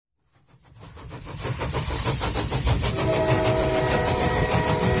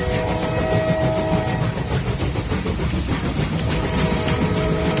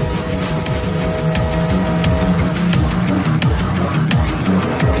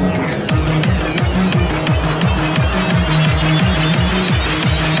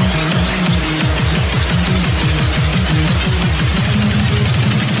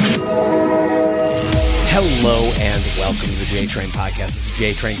J-Train podcast. This is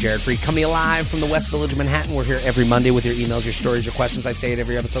J-Train, Jared Freed, coming live from the West Village of Manhattan. We're here every Monday with your emails, your stories, your questions. I say it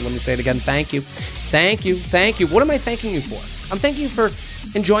every episode. Let me say it again. Thank you. Thank you. Thank you. What am I thanking you for? I'm thanking you for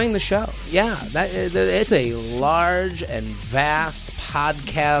enjoying the show. Yeah, it's a large and vast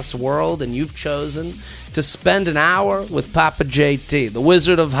podcast world, and you've chosen to spend an hour with Papa JT, the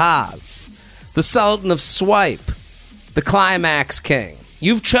Wizard of Oz, the Sultan of Swipe, the Climax King.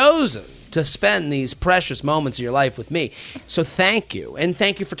 You've chosen to spend these precious moments of your life with me. So thank you. And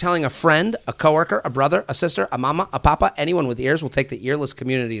thank you for telling a friend, a coworker, a brother, a sister, a mama, a papa, anyone with ears. We'll take the earless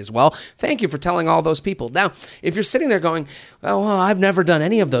community as well. Thank you for telling all those people. Now, if you're sitting there going, well, I've never done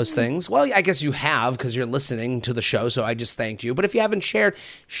any of those things. Well, I guess you have because you're listening to the show, so I just thanked you. But if you haven't shared,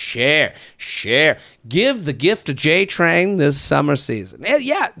 share. Give the gift to J-Train this summer season.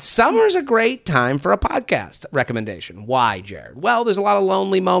 Yeah, summer's a great time for a podcast recommendation. Why, Jared? Well, there's a lot of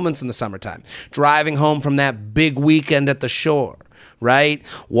lonely moments in the summertime. Driving home from that big weekend at the shore, right?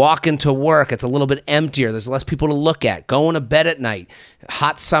 Walking to work, it's a little bit emptier. There's less people to look at. Going to bed at night,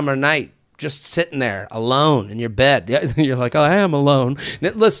 hot summer night, just sitting there alone in your bed. You're like, oh, I am alone. Now,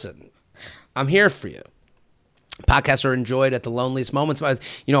 listen, I'm here for you. Podcasts are enjoyed at the loneliest moments.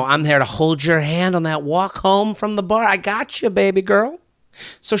 I'm there to hold your hand on that walk home from the bar. I got you, baby girl.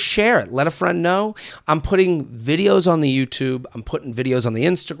 So share it. Let a friend know. I'm putting videos on the YouTube. I'm putting videos on the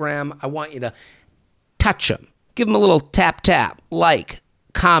Instagram. I want you to touch them. Give them a little tap, like,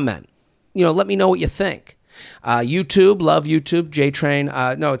 comment. Let me know what you think. YouTube, love YouTube, J-Train.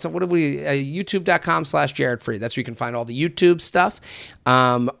 YouTube.com/Jared Freed. That's where you can find all the YouTube stuff.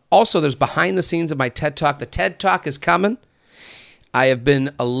 Also, there's behind the scenes of my TED Talk. The TED Talk is coming. I have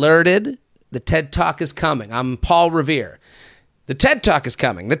been alerted. The TED Talk is coming. I'm Paul Revere. The TED Talk is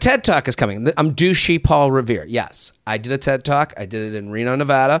coming. I'm douchey Paul Revere. Yes, I did a TED Talk. I did it in Reno,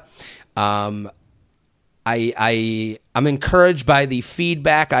 Nevada. I'm encouraged by the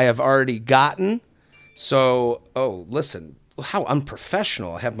feedback I have already gotten. So, listen, how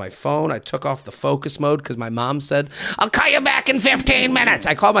unprofessional. I have my phone. I took off the focus mode because my mom said, I'll call you back in 15 minutes.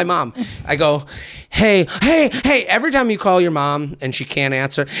 I call my mom. I go, hey. Every time you call your mom and she can't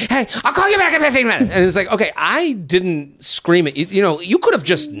answer, hey, I'll call you back in 15 minutes. And it's like, okay, I didn't scream it. You could have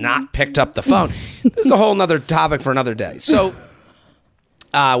just not picked up the phone. This is a whole nother topic for another day. So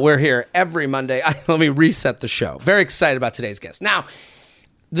we're here every Monday. Let me reset the show. Very excited about today's guest. Now,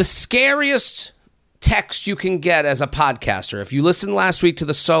 the scariest text you can get as a podcaster. If you listened last week to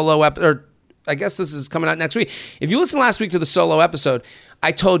the solo episode, or I guess this is coming out next week. If you listened last week to the solo episode,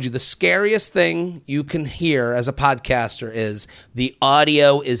 I told you the scariest thing you can hear as a podcaster is the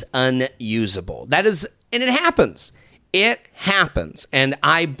audio is unusable. That is, and it happens. It happens. And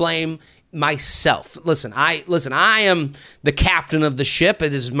I blame myself. Listen, I am the captain of the ship.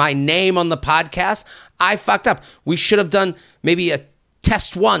 It is my name on the podcast. I fucked up. We should have done maybe a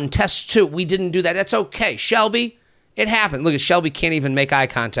test 1, test 2. We didn't do that. That's okay. Shelby, it happened. Look, Shelby can't even make eye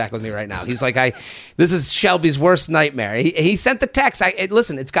contact with me right now. He's like, this is Shelby's worst nightmare. He sent the text.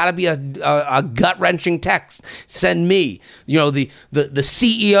 Listen, it's got to be a gut-wrenching text. Send me, the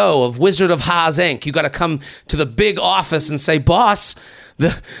CEO of Wizard of Oz, Inc. You got to come to the big office and say, boss,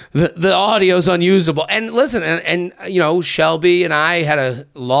 the audio's unusable. And listen, and Shelby and I had a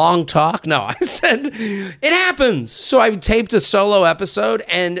long talk. No, I said, it happens. So I taped a solo episode,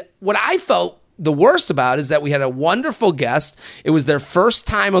 and what I felt the worst about is that we had a wonderful guest. It was their first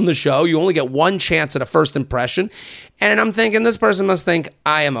time on the show. You only get one chance at a first impression. And I'm thinking, this person must think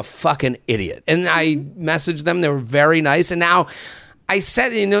I am a fucking idiot. And I messaged them. They were very nice. And now I said,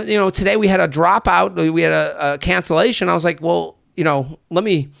 today we had a dropout. We had a cancellation. I was like, well,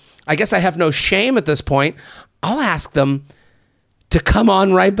 I guess I have no shame at this point. I'll ask them to come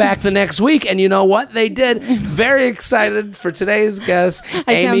on right back the next week. And you know what? They did. Very excited for today's guest,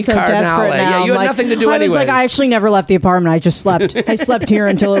 Amy so Cardinale. Yeah, you had nothing to do anyways. I actually never left the apartment. I just slept. I slept here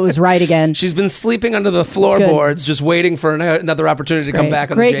until it was right again. She's been sleeping under the floorboards, just waiting for another opportunity to come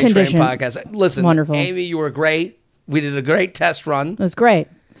back on the J-Train podcast. Listen, wonderful. Amy, you were great. We did a great test run. It was great.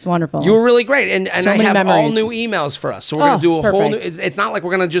 It's wonderful. You were really great. And so I have memories. all new emails for us. So we're going to do a whole new... It's not like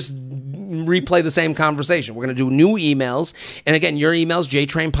we're going to just replay the same conversation. We're going to do new emails. And again, your emails,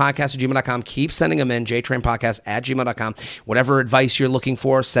 jtrainpodcast@gmail.com. Keep sending them in, jtrainpodcast@gmail.com. Whatever advice you're looking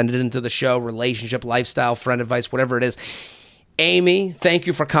for, send it into the show. Relationship, lifestyle, friend advice, whatever it is. Amy, thank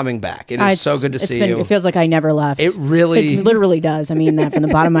you for coming back. It is so good to see you. It feels like I never left. It literally does. I mean that from the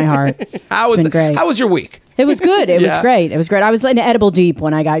bottom of my heart. It's been great. How was your week? It was good. It was great. It was great. I was in Edible Deep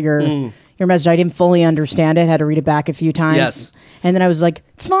when I got your your message. I didn't fully understand it. Had to read it back a few times. Yes. And then I was like,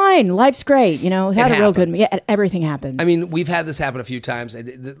 it's fine. Life's great. You know, had a real good. Yeah, everything happens. I mean, we've had this happen a few times.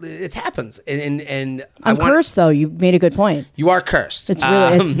 It happens, and I'm cursed though. You made a good point. You are cursed. It's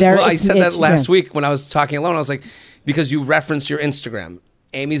really. It's very. Well, I said that last week when I was talking alone. I was like, because you referenced your Instagram,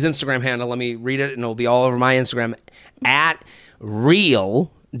 Amy's Instagram handle. Let me read it, and it'll be all over my Instagram at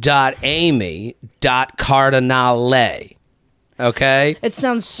real.amy.cardinale. Okay. It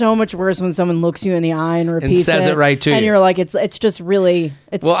sounds so much worse when someone looks you in the eye and repeats says it right to you. And you're like, it's just really.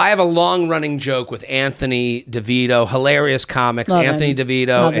 Well, I have a long running joke with Anthony DeVito, hilarious comics, Love Anthony him. DeVito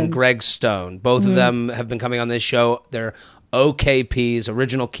Love and him. Greg Stone. Both of them have been coming on this show. They're OKPs,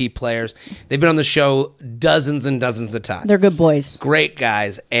 original key players. They've been on the show dozens and dozens of times. They're good boys. Great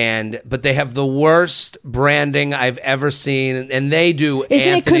guys, but they have the worst branding I've ever seen, and they do.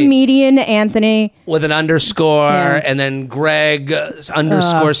 Isn't Anthony it comedian Anthony? with an underscore, Yeah. and then Greg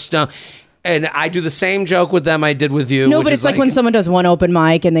underscore Stone, and I do the same joke with them I did with you. No, which but is it's like when someone does one open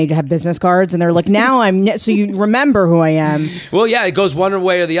mic and they have business cards and they're like, now so you remember who I am. Well, yeah, it goes one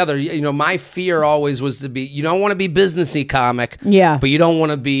way or the other. You know, my fear always was to be, you don't want to be businessy comic, Yeah. but you don't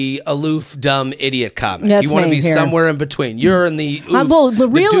want to be aloof, dumb, idiot comic. That's you want to me be here. somewhere in between. You're in the oof, well, the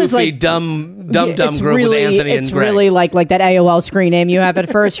real doofy, is like- dumb It's group really, with Anthony and it's Greg. really like that AOL screen name you have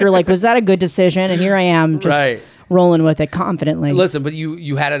at first. You're like, was that a good decision? And here I am just Right. rolling with it confidently. Listen, but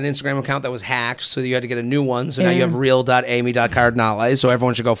you had an Instagram account that was hacked, so you had to get a new one. So now Yeah. you have real.amy.cardinale, so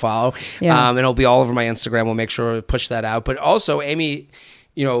everyone should go follow. Yeah. And it'll be all over my Instagram. We'll make sure to push that out. But also, Amy,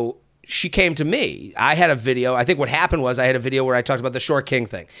 you know, she came to me. I had a video. I think what happened was I had a video where I talked about the Short King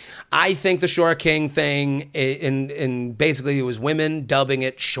thing. I think the Short King thing, in basically it was women dubbing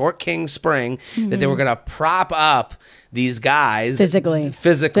it Short King Spring, that they were going to prop up these guys Physically.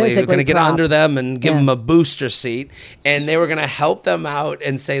 They're going to get prop. under them and give Yeah. them a booster seat, and they were going to help them out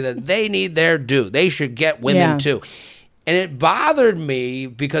and say that they need their due. They should get women Yeah. too. And it bothered me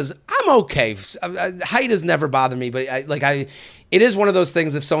because I'm okay. Height has never bothered me, but it is one of those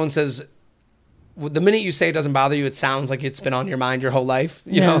things. If someone says, the minute you say it doesn't bother you, it sounds like it's been on your mind your whole life.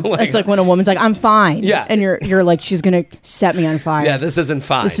 You know, it's like when a woman's like, I'm fine. Yeah. And you're like, she's going to set me on fire. yeah, this isn't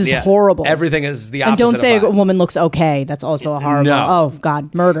fine. This is Yeah. horrible. Everything is the opposite. And don't say of a fine. woman looks okay. That's also a horrible. No. Oh,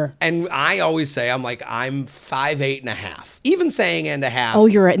 God, murder. And I always say, I'm 5'8.5". Even saying and a half. Oh,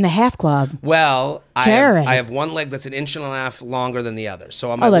 you're in the half club. Well, Jared. I have one leg that's an inch and a half longer than the other.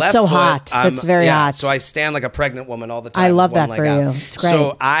 So on my Oh, that's left so foot, hot. That's very hot. So I stand like a pregnant woman all the time. I love with one that leg for out. you. It's great.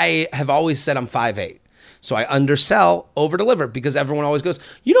 So I have always said I'm 5'8". So I undersell, over deliver, because everyone always goes,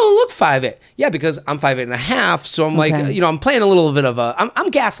 you don't look 5'8". Yeah, because I'm 5'8.5". So I'm like, Okay. I'm playing a little bit of I'm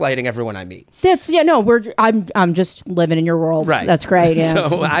gaslighting everyone I meet. I'm just living in your world. Right. That's great. Yeah.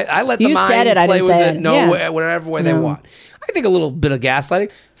 So I let the You mind said it, I play didn't with say it. it. No, Yeah. whatever way they No. want. I think a little bit of gaslighting,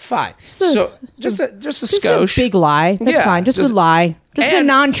 fine. So just a Just skosh. a big lie. That's Yeah, fine. Just just- a lie. Just a And-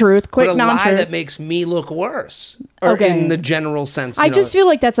 non-truth. Quick but a non-truth. lie that makes me look worse, or Okay. in the general sense. I just feel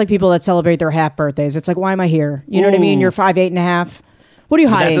like that's like people that celebrate their half birthdays. It's like, why am I here? You know what I mean? You're 5'8.5". What are you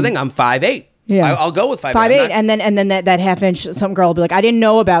hiding? that's the thing. I'm 5'8". Yeah. I'll go with 5'8". 5'8", and then that half inch. Some girl will be like, I didn't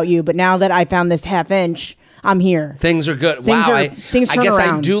know about you, but now that I found this half inch, I'm here. Things are good. Things Wow, are- I things turn guess I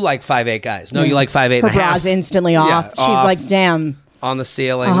around. do like 5'8" guys. No, you like 5'8 Her and a half. bra's instantly off. Yeah, She's off. like, damn. On the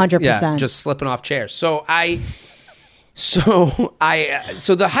ceiling, 100%. Yeah, just slipping off chairs. So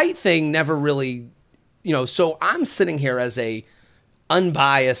the height thing never really, So I'm sitting here as a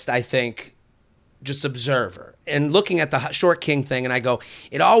unbiased, I think, just observer and looking at the Short King thing, and I go,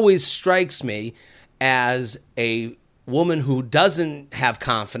 it always strikes me as a woman who doesn't have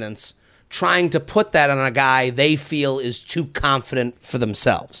confidence trying to put that on a guy they feel is too confident for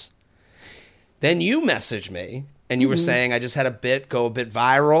themselves. Then you message me. And you were saying I just had go a bit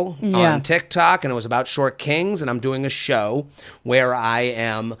viral Yeah. on TikTok, and it was about Short Kings, and I'm doing a show where I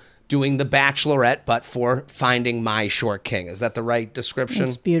am doing The Bachelorette, but for finding my Short King. Is that the right description?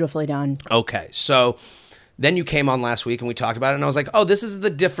 It's beautifully done. Okay, so then you came on last week, and we talked about it, and I was like, oh, this is the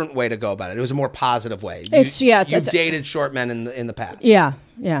different way to go about it. It was a more positive way. You've dated short men in the past. Yeah.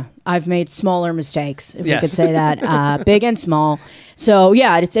 I've made smaller mistakes, if Yes. we could say that, big and small. So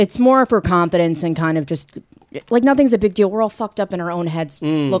yeah, it's more for confidence and kind of just like nothing's a big deal. We're all fucked up in our own heads.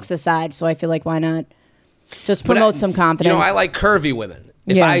 Looks aside, so I feel like why not just promote some confidence? I like curvy women.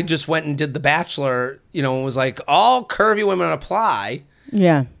 If Yeah. I just went and did The Bachelor, and was like all curvy women apply.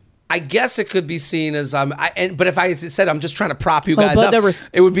 Yeah. I guess it could be seen as but if I said I'm just trying to prop you guys but up,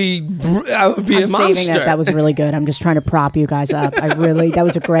 it would be I would be I'm a saving monster. it. That was really good. I'm just trying to prop you guys up. That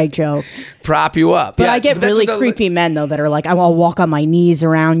was a great joke. Prop you up. But yeah, I get but that's really what creepy men though that are like, I'll walk on my knees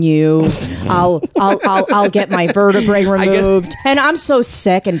around you. I'll get my vertebrae removed, and I'm so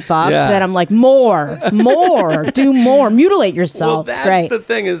sick and fucked that I'm like, more, do more, mutilate yourself. Well, it's great. the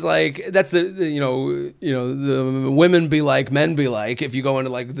thing is like that's the the women be like, men be like. If you go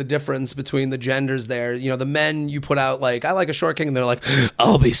into like the difference between the genders, there, the men you put out like I like a short king, and they're like,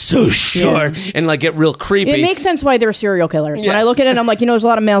 I'll be so short, and like get real creepy. It makes sense why they're serial killers. Yes. When I look at it, I'm like, there's a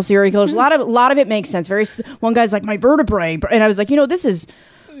lot of male serial killers. A lot of it makes sense. One guy's like my vertebrae, and I was like, this is.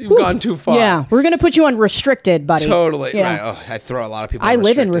 You've gone too far. Yeah, we're gonna put you on restricted, buddy. Totally. Yeah. Right. Oh, I throw a lot of people. I on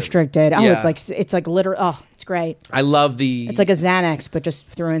live in restricted. Oh, Yeah. it's like literal. Oh, it's great. I love It's like a Xanax, but just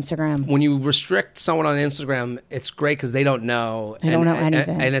through Instagram. when you restrict someone on Instagram, it's great because they don't know. They don't know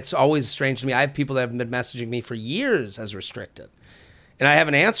anything. And it's always strange to me. I have people that have been messaging me for years as restricted, and I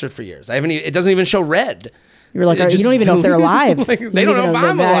haven't answered for years. It doesn't even show red. You're like, you don't even know if they're alive. Like, they don't know if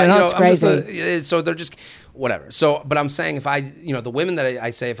I'm alive. It's crazy. So they're just whatever. So, but I'm saying if I, the women that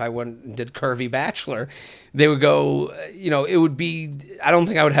I say if I went and did Curvy Bachelor, they would go, it would be. I don't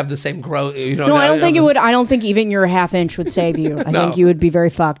think I would have the same growth. No, I don't think it would. I don't think even your half inch would save you. I think you would be very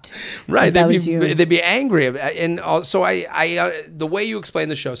fucked. Right, they'd be angry, and also I the way you explain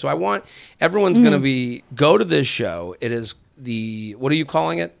the show. So I want everyone's going to go to this show. It is what are you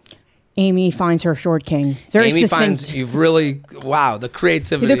calling it? Amy finds her short king. It's very succinct. You've really the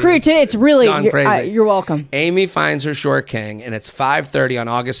creativity. It's really gone crazy. You're welcome. Amy finds her short king, and it's 5:30 on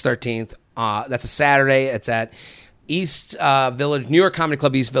August 13th. That's a Saturday. It's at East Village, New York Comedy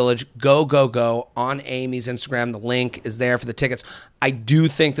Club, East Village. Go on Amy's Instagram. The link is there for the tickets. I do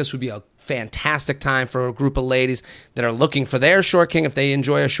think this would be a fantastic time for a group of ladies that are looking for their short king. If they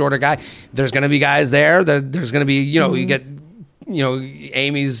enjoy a shorter guy, there's going to be guys there. There's going to be, you get,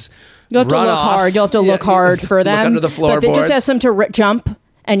 Amy's. You have to look hard. You'll have to look hard for them. Look under the floorboards. But it just has them to jump,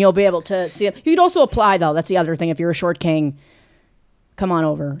 and you'll be able to see it. You could also apply, though. That's the other thing. If you're a short king, come on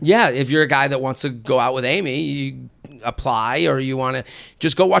over. Yeah, if you're a guy that wants to go out with Amy, you apply, or you want to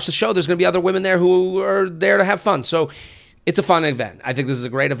just go watch the show. There's going to be other women there who are there to have fun. So it's a fun event. I think this is a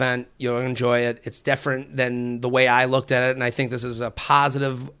great event. You'll enjoy it. It's different than the way I looked at it, and I think this is a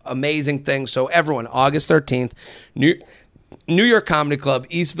positive, amazing thing. So everyone, August 13th, New York Comedy Club,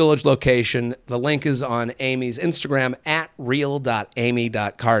 East Village location. The link is on Amy's Instagram at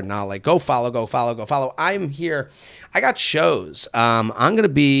real.amy.cardinale. Go follow. I'm here. I got shows. I'm going to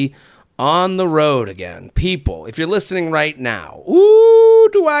be on the road again. People, if you're listening right now,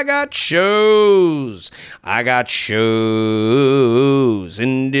 do I got shows? I got shows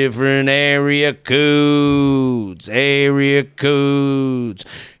in different area codes.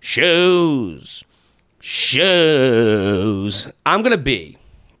 Shows. I'm going to be,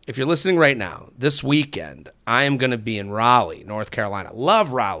 if you're listening right now, this weekend, I am going to be in Raleigh, North Carolina.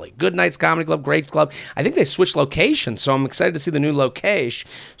 Love Raleigh. Good Nights Comedy Club, great club. I think they switched locations, so I'm excited to see the new location.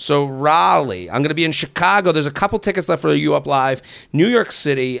 So Raleigh. I'm going to be in Chicago. There's a couple tickets left for You Up Live. New York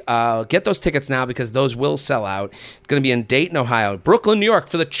City. Get those tickets now because those will sell out. It's going to be in Dayton, Ohio. Brooklyn, New York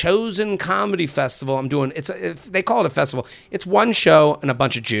for the Chosen Comedy Festival. I'm doing, they call it a festival. It's one show and a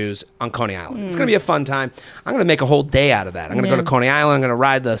bunch of Jews on Coney Island. It's going to be a fun time. I'm going to make a whole day out of that. I'm going to go to Coney Island. I'm going to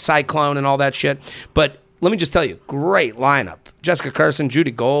ride the Cyclone and all that shit. But let me just tell you, great lineup. Jessica Carson,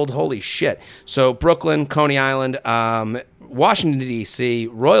 Judy Gold, holy shit. So Brooklyn, Coney Island, Washington, D.C.,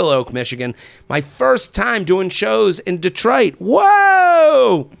 Royal Oak, Michigan. My first time doing shows in Detroit.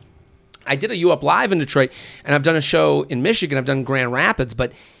 Whoa! I did a You Up Live in Detroit, and I've done a show in Michigan. I've done Grand Rapids,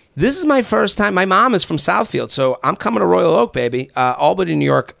 but this is my first time. My mom is from Southfield, so I'm coming to Royal Oak, baby. Albany, New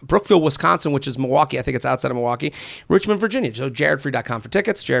York, Brookville, Wisconsin, which is Milwaukee. I think it's outside of Milwaukee. Richmond, Virginia. So jaredfree.com for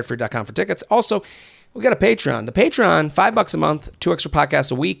tickets, jaredfree.com for tickets. Also, we got a Patreon. The Patreon, $5 a month, 2 extra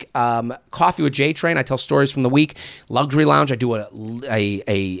podcasts a week. Coffee with J Train. I tell stories from the week. Luxury Lounge. I do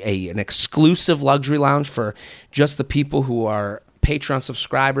an exclusive luxury lounge for just the people who are Patreon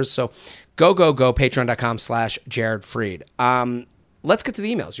subscribers. So go. Patreon.com/Jared Freed. Let's get to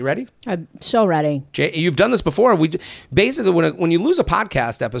the emails. You ready? I'm so ready. Jay, you've done this before. Basically, when you lose a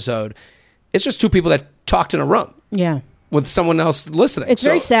podcast episode, it's just two people that talked in a room. Yeah. With someone else listening. It's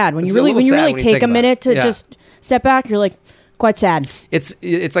very sad when you really take a minute to just step back. You're like, quite sad. It's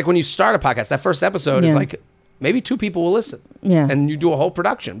like when you start a podcast, that first episode is like maybe 2 people will listen. Yeah. And you do a whole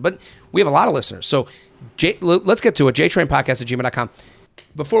production. But we have a lot of listeners. So let's get to it. JTrainPodcast@gmail.com.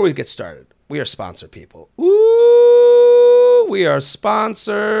 Before we get started, we are sponsored, people. Ooh, we are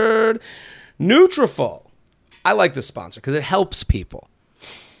sponsored. Nutrafol. I like this sponsor because it helps people.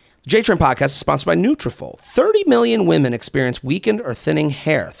 J-Train Podcast is sponsored by Nutrafol. 30 million women experience weakened or thinning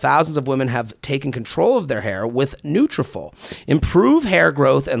hair. Thousands of women have taken control of their hair with Nutrafol. Improve hair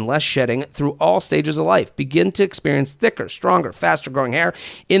growth and less shedding through all stages of life. Begin to experience thicker, stronger, faster growing hair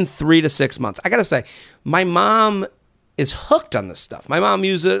in 3 to 6 months. I gotta say, my mom is hooked on this stuff. My mom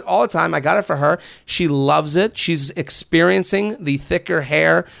uses it all the time. I got it for her. She loves it. She's experiencing the thicker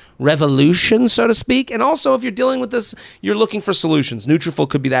hair revolution, so to speak. And also, if you're dealing with this, you're looking for solutions. Nutrafol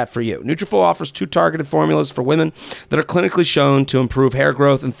could be that for you. Nutrafol offers 2 targeted formulas for women that are clinically shown to improve hair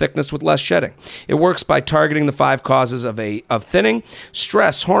growth and thickness with less shedding. It works by targeting the 5 causes of thinning: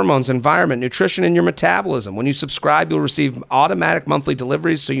 stress, hormones, environment, nutrition, and your metabolism. When you subscribe, you'll receive automatic monthly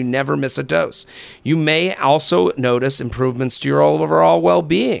deliveries so you never miss a dose. You may also notice improvements to your overall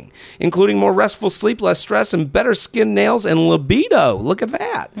well-being, including more restful sleep, less stress, and better skin, nails, and libido. Look at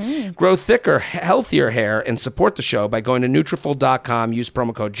that. Grow thicker, healthier hair and support the show by going to Nutrafol.com. Use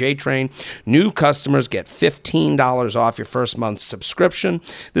promo code JTRAIN. New customers get $15 off your first month's subscription.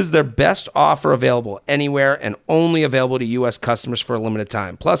 This is their best offer available anywhere and only available to U.S. customers for a limited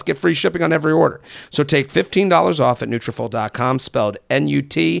time. Plus, get free shipping on every order. So take $15 off at Nutrafol.com, spelled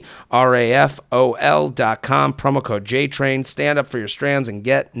Nutrafol.com. Promo code JTRAIN. Stand up for your strands and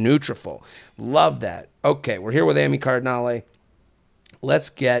get Nutrafol. Love that. Okay, we're here with Amy Cardinale.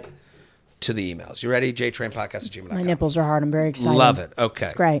 Let's get to the emails. You ready? JTrainPodcast@gmail.com. My nipples are hard. I'm very excited. Love it. Okay.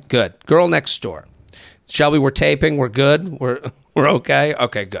 It's great. Good. Girl next door. Shelby, we're taping. We're good. We're okay.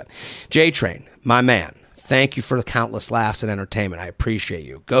 Okay, good. JTrain, my man. Thank you for the countless laughs and entertainment. I appreciate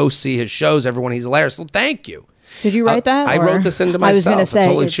you. Go see his shows. Everyone, he's hilarious. So thank you. Did you write that? I wrote this into myself. I was going to say,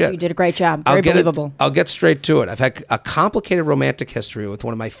 holy shit. You did a great job. Very believable. I'll get straight to it. I've had a complicated romantic history with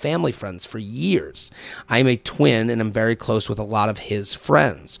one of my family friends for years. I'm a twin, and I'm very close with a lot of his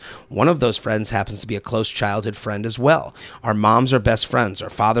friends. One of those friends happens to be a close childhood friend as well. Our moms are best friends. Our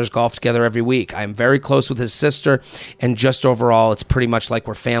fathers golf together every week. I'm very close with his sister, and just overall, it's pretty much like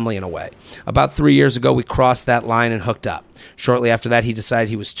we're family in a way. About 3 years ago, we crossed that line and hooked up. Shortly after that, he decided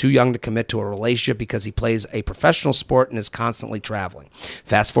he was too young to commit to a relationship because he plays a professional sport and is constantly traveling.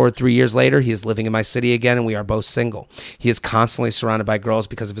 Fast forward 3 years later, he is living in my city again, and we are both single. He is constantly surrounded by girls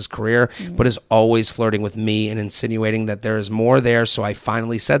because of his career, but is always flirting with me and insinuating that there is more there, so I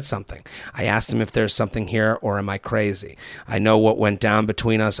finally said something. I asked him if there's something here, or am I crazy? I know what went down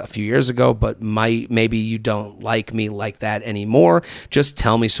between us a few years ago, but maybe you don't like me like that anymore. Just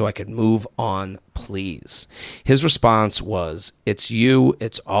tell me so I could move on, please. His response was, it's you.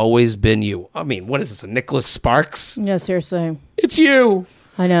 It's always been you. I mean, what is this, a Nicholas Sparks? Yeah, seriously. It's you.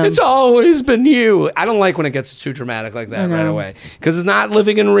 I know. It's always been you. I don't like when it gets too dramatic like that right away because it's not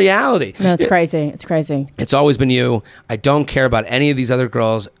living in reality. No, it's crazy. It's crazy. It's always been you. I don't care about any of these other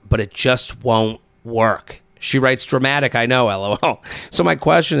girls, but it just won't work. She writes, dramatic, I know, LOL. So my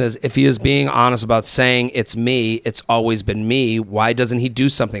question is, if he is being honest about saying it's me, it's always been me, why doesn't he do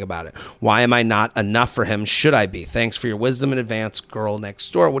something about it? Why am I not enough for him? Should I be? Thanks for your wisdom in advance, girl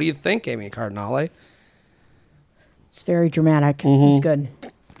next door. What do you think, Amy Cardinale? It's very dramatic. It's good.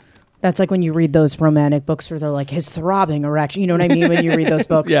 That's like when you read those romantic books where they're like, his throbbing erection. You know what I mean? When you read those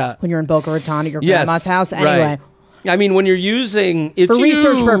books. Yeah. When you're in Boca Raton at your grandma's house. Anyway. Right. I mean, when you're using it's for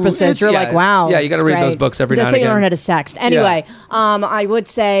research purposes, you're like, wow. Yeah, you got to read those books every now and again. That's how you learn how to sext. Anyway, I would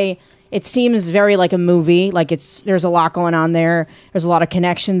say it seems very like a movie. Like there's a lot going on there. There's a lot of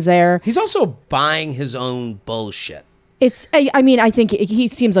connections there. He's also buying his own bullshit. I think he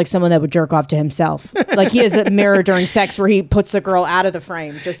seems like someone that would jerk off to himself. Like he has a mirror during sex where he puts the girl out of the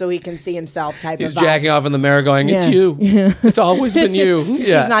frame just so he can see himself He's jacking off in the mirror going, it's you. It's always been you.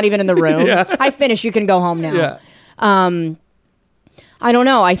 She's not even in the room. I finished. You can go home now. Yeah. I don't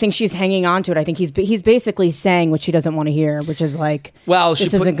know. I think she's hanging on to it. I think he's basically saying what she doesn't want to hear, which is like,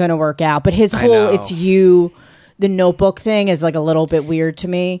 this isn't going to work out. But his whole "it's you," the Notebook thing is like a little bit weird to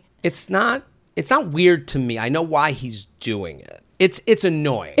me. It's not weird to me. I know why he's doing it. It's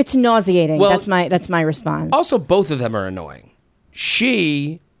annoying. It's nauseating. Well, that's my response. Also, both of them are annoying.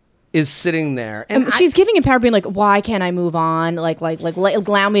 She is sitting there and she's giving him power, being like, why can't I move on? Like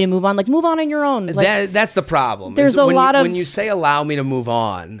allow me to move on. Like, move on your own. Like, that's the problem. There's when you say allow me to move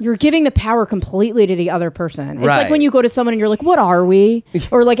on, you're giving the power completely to the other person. It's like when you go to someone and you're like, what are we?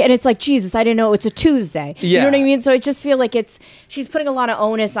 Or like, and it's like, Jesus, I didn't know it's a Tuesday. You know what I mean? So I just feel like she's putting a lot of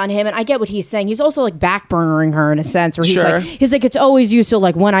onus on him, and I get what he's saying. He's also like backburnering her in a sense where he's like, it's always you. So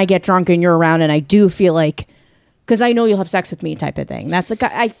like when I get drunk and you're around, and I do feel like, because I know you'll have sex with me type of thing. That's like,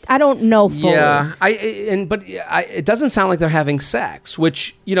 I don't know fully. Yeah, it doesn't sound like they're having sex,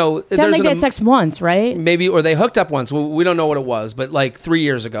 which, you know. They had sex once, right? Maybe, or they hooked up once. We don't know what it was, but like 3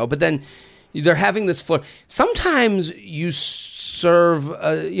 years ago. But then they're having this flirt. Sometimes you serve,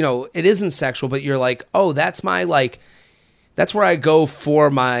 it isn't sexual, but you're like, oh, that's my that's where I go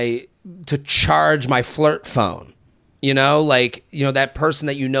to charge my flirt phone. That person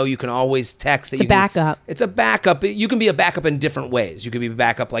that you can always text. It's a backup. It's a backup. You can be a backup in different ways. You can be a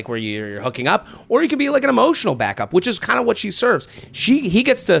backup like where you're hooking up, or you can be like an emotional backup, which is kind of what she serves. He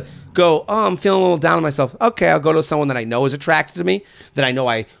gets to go, oh, I'm feeling a little down on myself. Okay, I'll go to someone that I know is attracted to me, that I know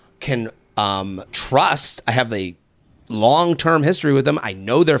I can trust. I have the long-term history with them. I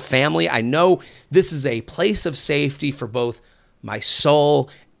know their family. I know this is a place of safety for both my soul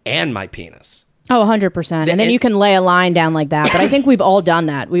and my penis. Oh, 100%. And then you can lay a line down like that. But I think we've all done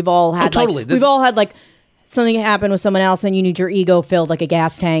that. We've all had totally. We've all had something happen with someone else, and you need your ego filled like a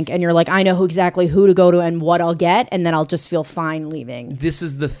gas tank, and you're like, I know exactly who to go to and what I'll get, and then I'll just feel fine leaving. This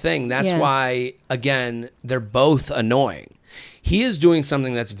is the thing. That's why, again, they're both annoying. He is doing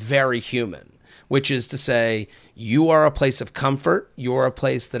something that's very human, which is to say, you are a place of comfort. You're a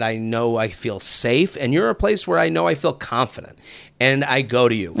place that I know I feel safe, and you're a place where I know I feel confident, and I go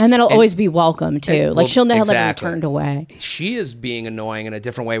to you. And that'll always be welcome, too. She'll never be turned away. She is being annoying in a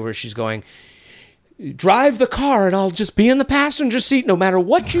different way where she's going, drive the car, and I'll just be in the passenger seat no matter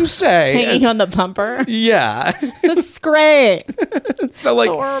what you say. Hanging on the bumper. Yeah. This is great. So,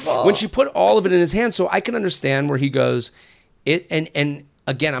 horrible. When she put all of it in his hands, so I can understand where he goes, and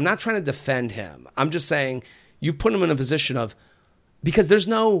again, I'm not trying to defend him. I'm just saying you've put him in a position of, because there's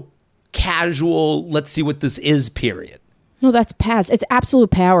no casual, let's see what this is, period. No, that's past. It's absolute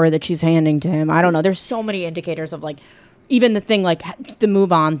power that she's handing to him. I don't know. There's so many indicators of even the thing the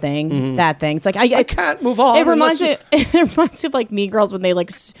move on thing, that thing. It's I can't move on. It reminds me of Mean Girls when they're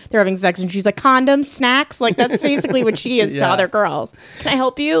having sex and she's like, condoms, snacks. That's basically what she is to other girls. Can I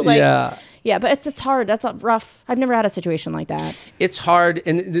help you? Yeah, but it's hard. That's rough. I've never had a situation like that. It's hard,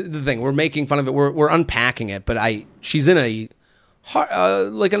 and the thing, we're making fun of it. We're unpacking it, but she's in a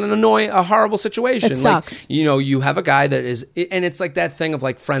horrible situation. It sucks. You have a guy that is, and it's like that thing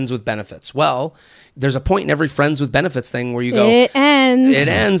of friends with benefits. Well, there's a point in every friends with benefits thing where you go, it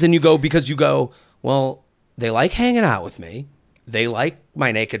ends, and you go, well, they like hanging out with me, they like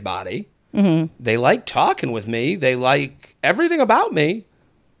my naked body, they like talking with me, they like everything about me.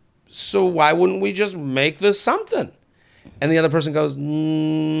 So why wouldn't we just make this something? And the other person goes,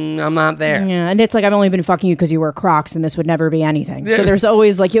 I'm not there. Yeah, and it's I've only been fucking you because you wear Crocs, and this would never be anything. So there's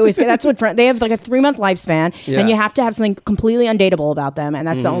always you always that's what they have a 3-month lifespan, and you have to have something completely undateable about them, and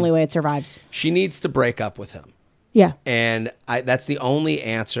that's the only way it survives. She needs to break up with him. Yeah, and that's the only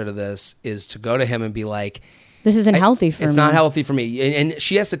answer to this, is to go to him and be like, this isn't healthy for me. It's not healthy for me. And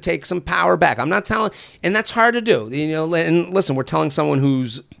she has to take some power back. I'm not telling, and that's hard to do. And listen, we're telling someone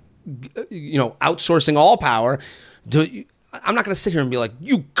who's outsourcing all power. I'm not going to sit here and be like,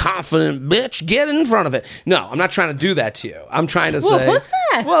 you confident bitch, get in front of it. No, I'm not trying to do that to you. I'm trying to say, what's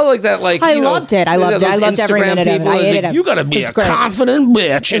that? Well, like that, I loved it. I loved every minute of it. I ate it. You got to be a confident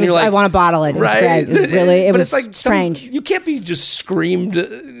bitch, and you're like, I want to bottle it. It was great. It was really, it was strange. You can't be just screamed.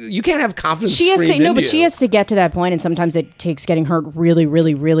 You can't have confidence. She has to get to that point, and sometimes it takes getting hurt really,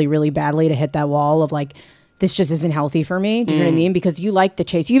 really, really, really badly to hit that wall of this just isn't healthy for me. Do you know what I mean? Because you like the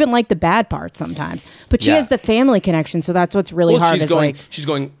chase. You even like the bad parts sometimes. But she has the family connection, so that's what's really hard. She's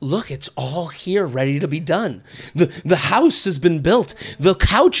going, look, it's all here ready to be done. The house has been built. The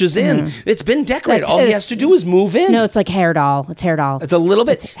couch is in. It's been decorated. All he has to do is move in. No, it's like hair doll. It's hair doll. It's a little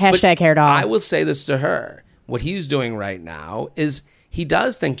bit. Hashtag hair doll. I will say this to her. What he's doing right now is he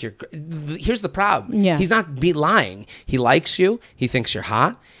does think you're... Here's the problem. Yeah. He's not lying. He likes you. He thinks you're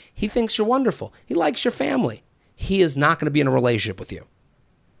hot. He thinks you're wonderful. He likes your family. He is not going to be in a relationship with you.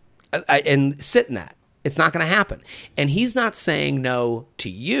 And sit in that. It's not going to happen. And he's not saying no to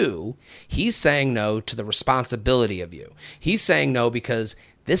you. He's saying no to the responsibility of you. He's saying no because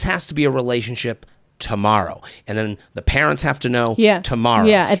this has to be a relationship tomorrow. And then the parents have to know tomorrow.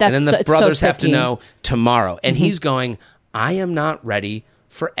 Yeah, and then the brothers have to know tomorrow. And he's going, I am not ready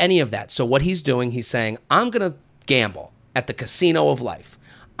for any of that. So what he's doing, he's saying, I'm going to gamble at the casino of life.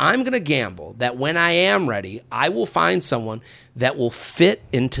 I'm going to gamble that when I am ready, I will find someone that will fit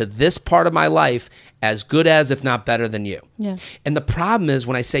into this part of my life as good as, if not better than you. Yeah. And the problem is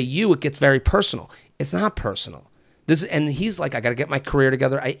when I say you, it gets very personal. It's not personal. And he's like, I got to get my career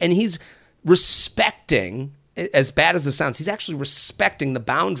together. And he's respecting, as bad as this sounds, he's actually respecting the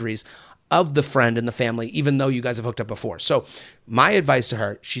boundaries of the friend and the family, even though you guys have hooked up before. So my advice to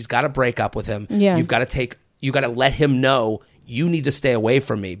her, she's got to break up with him. Yeah. You got to let him know, you need to stay away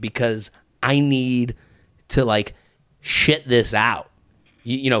from me because I need to shit this out.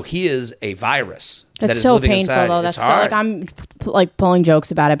 he is a virus. It's is so living painful inside. though. It's That's so, hard. I'm like pulling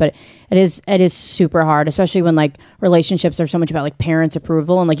jokes about it, but it is super hard, especially when like relationships are so much about like parents'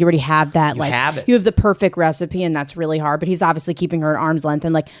 approval and like you already have that. You have it. You have the perfect recipe, and that's really hard. But he's obviously keeping her at arm's length,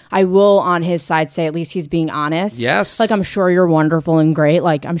 and like I will on his side say at least he's being honest. Yes. Like I'm sure you're wonderful and great.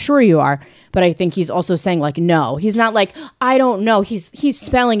 Like I'm sure you are. But I think he's also saying like no. He's not like I don't know. He's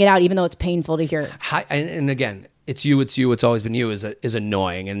spelling it out, even though it's painful to hear. And again, it's you. It's always been you is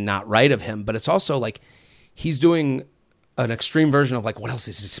annoying and not right of him. But it's also like he's doing an extreme version of like, what else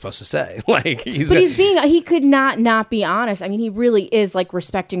is he supposed to say? Like he could not be honest. I mean, he really is like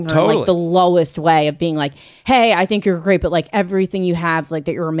respecting her in Totally. like the lowest way of being like, hey, I think you're great, but like everything you have, like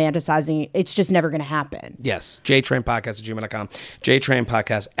that you're romanticizing, it's just never going to happen. Yes. JTrainPodcast@gmail.com.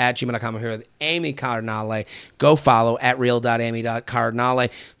 JTrainPodcast@gmail.com. I'm here with Amy Cardinale. Go follow at real.amy.cardinale.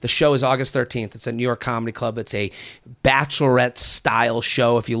 The show is August 13th. It's at New York Comedy Club. It's a bachelorette style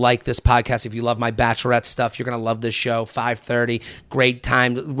show. If you like this podcast, if you love my bachelorette stuff, you're going to love this show. 5:30. Great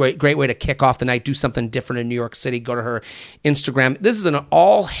time. Great way to kick off the night. Do something different in New York City. Go to her Instagram. This is an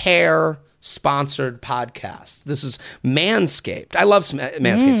all hair sponsored podcast. This is Manscaped. I love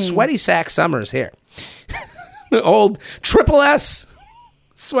Manscaped. Sweaty Sack Summer is here. Old Triple S.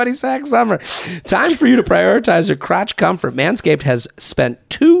 Sweaty Sack Summer. Time for you to prioritize your crotch comfort. Manscaped has spent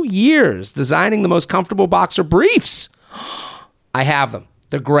 2 years designing the most comfortable boxer briefs. I have them.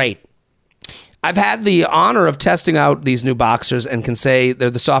 They're great. I've had the honor of testing out these new boxers and can say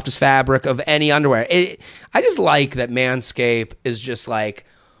they're the softest fabric of any underwear. I just like that Manscaped is just like,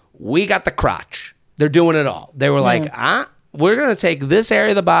 we got the crotch. They're doing it all. They were like, we're going to take this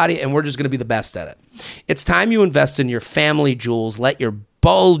area of the body and we're just going to be the best at it. It's time you invest in your family jewels. Let your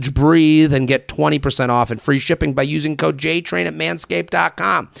bulge breathe and get 20% off and free shipping by using code JTRAIN at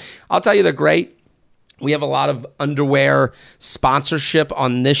manscaped.com. I'll tell you, they're great. We have a lot of underwear sponsorship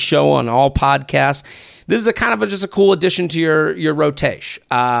on this show, on all podcasts. This is a kind of just a cool addition to your rotation.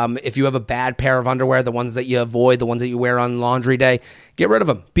 If you have a bad pair of underwear, the ones that you avoid, the ones that you wear on laundry day, get rid of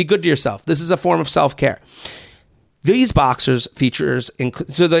them. Be good to yourself. This is a form of self-care. These boxers features,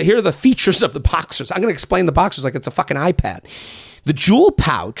 here are the features of the boxers. I'm going to explain the boxers like it's a fucking iPad. The Jewel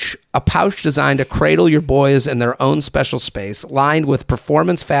Pouch, a pouch designed to cradle your boys in their own special space, lined with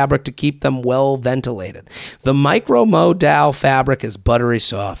performance fabric to keep them well ventilated. The Micro Modal fabric is buttery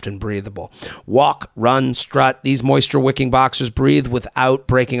soft and breathable. Walk, run, strut. These moisture-wicking boxers breathe without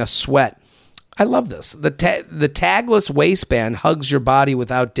breaking a sweat. I love this. The tagless waistband hugs your body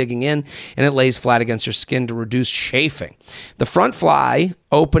without digging in, and it lays flat against your skin to reduce chafing. The front fly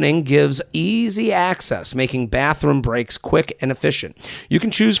opening gives easy access, making bathroom breaks quick and efficient. You can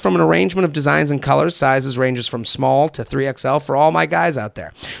choose from an arrangement of designs and colors. Sizes ranges from small to 3XL for all my guys out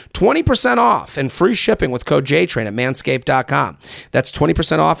there. 20% off and free shipping with code JTRAIN at manscaped.com. That's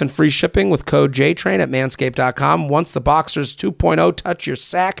 20% off and free shipping with code JTRAIN at manscaped.com. Once the Boxers 2.0 touch your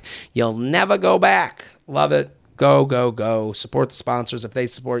sack, you'll never go back. Love it. Go, go, go. Support the sponsors if they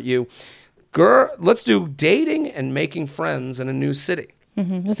support you. Girl, let's do dating and making friends in a new city.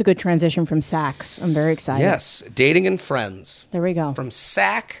 That's a good transition from Saks. I'm very excited. Yes, dating and friends. There we go. From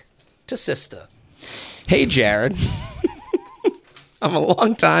sack to sister. Hey, Jared. I'm a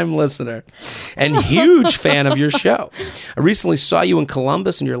long-time listener and huge fan of your show. I recently saw you in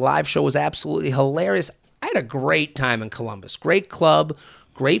Columbus, and your live show was absolutely hilarious. I had a great time in Columbus. Great club,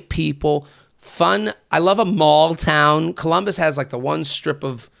 great people, fun. I love a mall town. Columbus has like the one strip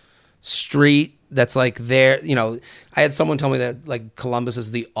of street that's like there. I had someone tell me that like Columbus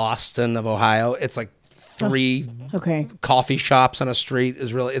is the Austin of Ohio. It's like three coffee shops on a street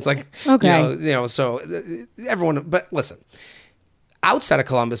is really, it's like, so everyone, but listen, outside of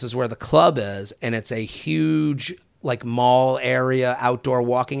Columbus is where the club is, and it's a huge like mall area, outdoor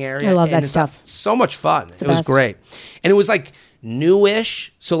walking area. I love that stuff. So much fun. It was great. And it was like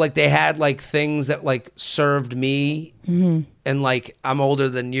newish. So like they had like things that like served me. Mm-hmm. And like I'm older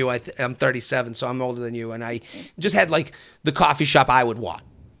than you. I'm 37, so I'm older than you. And I just had like the coffee shop I would want.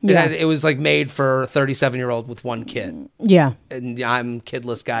 Yeah. It was like made for a 37-year-old with one kid. Yeah. And I'm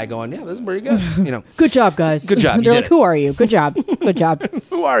kidless guy going, yeah, this is pretty good. Good job, guys. Good job. They're like, who are you? Good job. Good job.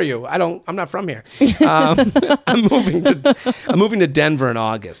 Who are you? I'm not from here. I'm moving to Denver in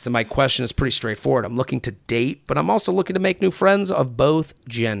August, and my question is pretty straightforward. I'm looking to date, but I'm also looking to make new friends of both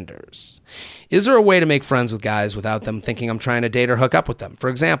genders. Is there a way to make friends with guys without them thinking I'm trying to date or hook up with them? For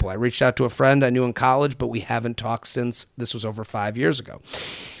example, I reached out to a friend I knew in college, but we haven't talked since. This was over 5 years ago.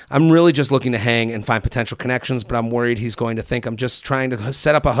 I'm really just looking to hang and find potential connections, but I'm worried he's going to think I'm just trying to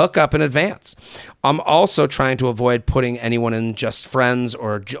set up a hookup in advance. I'm also trying to avoid putting anyone in just friends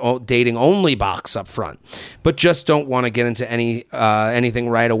or dating only box up front, but just don't want to get into anything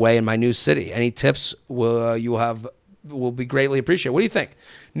right away in my new city. Any tips will be greatly appreciated. What do you think?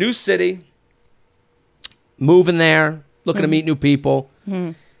 New city, moving there, looking to meet new people.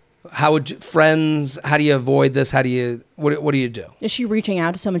 How would friends? How do you avoid this? What do you do? Is she reaching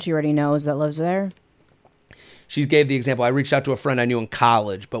out to someone she already knows that lives there? She gave the example. I reached out to a friend I knew in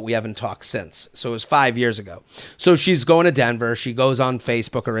college, but we haven't talked since. So it was 5 years ago. So she's going to Denver. She goes on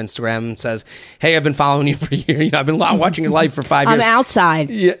Facebook or Instagram and says, "Hey, I've been following you for years. I've been watching your life for 5 years. I'm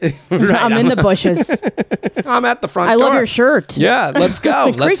outside. Yeah, right. I'm in the bushes. I'm at the front I door. love your shirt. Yeah, let's go.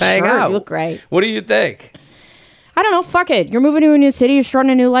 Great Let's hang shirt. out. You look great. What do you think?" I don't know. Fuck it. You're moving to a new city. You're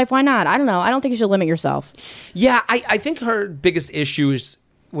starting a new life. Why not? I don't know. I don't think you should limit yourself. Yeah, I think her biggest issue is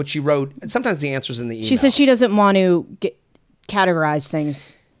what she wrote. Sometimes the answer's in the email. She says she doesn't want to categorize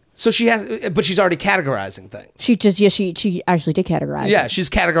things. So she has, but she's already categorizing things. She actually did categorize. Yeah, it. she's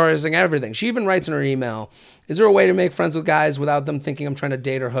categorizing everything. She even writes in her email, "Is there a way to make friends with guys without them thinking I'm trying to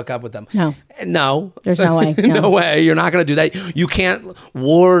date or hook up with them?" No. There's no way. No way. You're not going to do that. You can't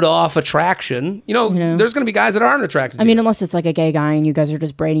ward off attraction. There's going to be guys that aren't attracted to you. Unless it's like a gay guy and you guys are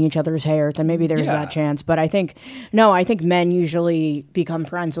just braiding each other's hair, then maybe there's that chance. But I think men usually become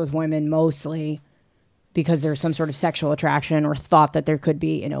friends with women mostly because there's some sort of sexual attraction or thought that there could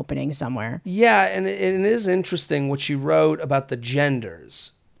be an opening somewhere. Yeah, and it is interesting what she wrote about the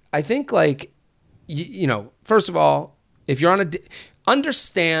genders. I think, like, first of all, if you're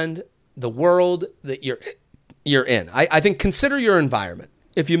understand the world that you're in. I think consider your environment.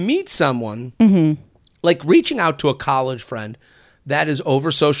 If you meet someone, like reaching out to a college friend that is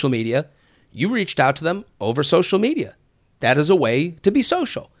over social media, you reached out to them over social media. That is a way to be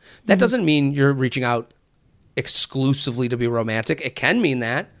social. That doesn't mean you're reaching out exclusively to be romantic. It can mean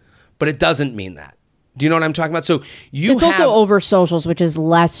that, but it doesn't mean that. Do you know what I'm talking about? So it's also over socials, which is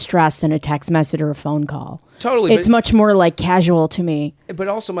less stress than a text message or a phone call. Totally. It's much more like casual to me. But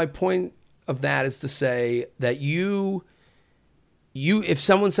also my point of that is to say that you if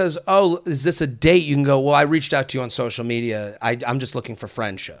someone says, "Oh, is this a date?" You can go, "Well, I reached out to you on social media. I'm just looking for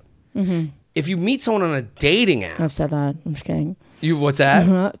friendship." If you meet someone on a dating app, I've said that. I'm just kidding. What's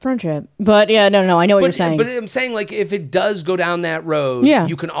that? Friendship. But yeah, no, I know what you're saying. But I'm saying, like, if it does go down that road,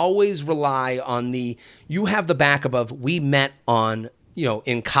 you can always rely on you have the backup of, we met on,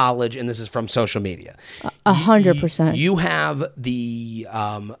 in college, and this is from social media. 100%. You have the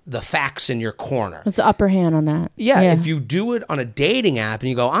facts in your corner. What's the upper hand on that? Yeah, if you do it on a dating app and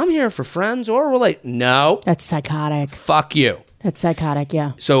you go, "I'm here for friends or relate," no. That's psychotic. Fuck you. That's psychotic,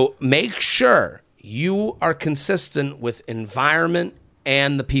 yeah. So make sure you are consistent with environment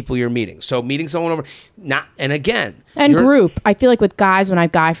and the people you're meeting. So meeting someone over, and group. I feel like with guys, when I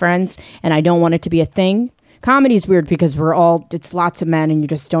have guy friends and I don't want it to be a thing, comedy's weird because it's lots of men and you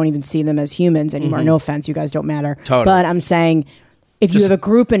just don't even see them as humans anymore. No offense, you guys don't matter. Totally. But I'm saying, if you have a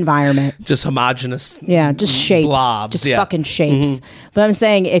group environment, just homogenous, just shapes, blobs, fucking shapes. But I'm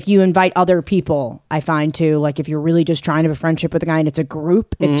saying, if you invite other people, I find too, like if you're really just trying to have a friendship with a guy and it's a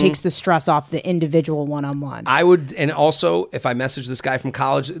group, it takes the stress off the individual one-on-one. I would, and also if I message this guy from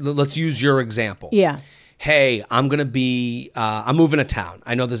college, let's use your example. Yeah. Hey, I'm moving to town.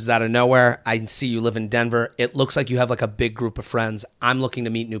 I know this is out of nowhere. I see you live in Denver. It looks like you have like a big group of friends. I'm looking to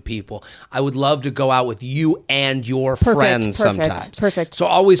meet new people. I would love to go out with you and your friends sometimes. Perfect. So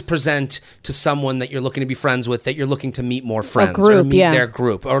always present to someone that you're looking to be friends with, that you're looking to meet more friends. A group, or meet their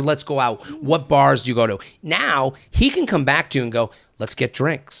group. Or let's go out. What bars do you go to? Now, he can come back to you and go, "Let's get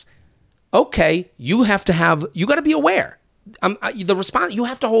drinks." Okay, you got to be aware. You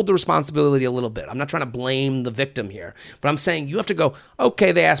have to hold the responsibility a little bit. I'm not trying to blame the victim here, but I'm saying you have to go,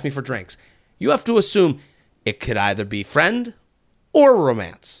 "Okay, they asked me for drinks." You have to assume it could either be friend or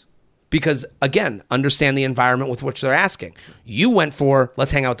romance, because again, understand the environment with which they're asking. You went for,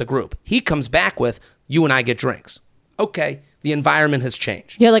 "Let's hang out with the group." He comes back with, "You and I get drinks." Okay, the environment has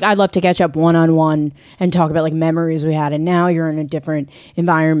changed. Yeah, like I'd love to catch up one-on-one and talk about like memories we had, and now you're in a different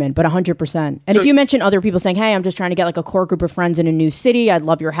environment, but 100%. And if you mention other people saying, "Hey, I'm just trying to get like a core group of friends in a new city, I'd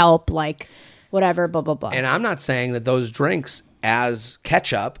love your help," like whatever, blah, blah, blah. And I'm not saying that those drinks as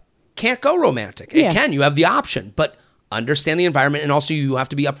catch-up can't go romantic. It can. You have the option, but understand the environment, and also you have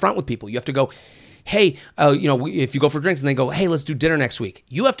to be upfront with people. You have to go, "Hey, if you go for drinks and they go, 'Hey, let's do dinner next week,"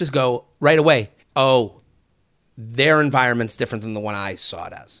 you have to go right away, "Oh, their environment's different than the one I saw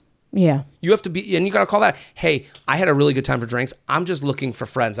it as." Yeah. You have to be, and you got to call that, hey, I had a really good time for drinks. I'm just looking for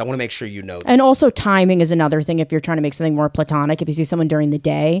friends. I want to make sure you know that. And also timing is another thing if you're trying to make something more platonic. If you see someone during the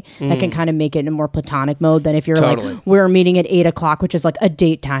day, that can kind of make it in a more platonic mode than if you're Totally. like, we're meeting at 8 o'clock, which is like a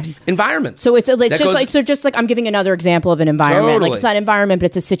date time. Environments. So it's That just goes- like, so just like I'm giving another example of an environment. Totally. Like it's not an environment, but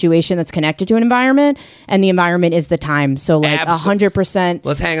it's a situation that's connected to an environment, and the environment is the time. So like 100%.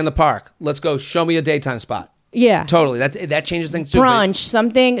 Let's hang in the park. Let's go. Show me a daytime spot. Yeah. Totally. That changes things too. Brunch,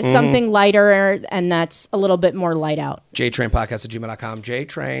 something lighter, and that's a little bit more light out. JTrainPodcast@gmail.com.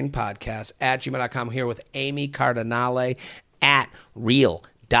 JTrainPodcast@gmail.com. Here with Amy Cardinale at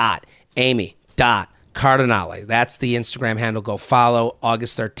real.amy.cardinale. That's the Instagram handle. Go follow.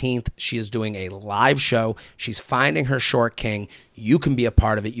 August 13th, she is doing a live show. She's finding her short king. You can be a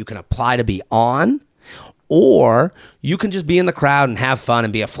part of it. You can apply to be on, or you can just be in the crowd and have fun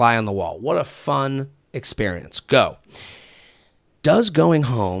and be a fly on the wall. What a fun experience. Go. Does going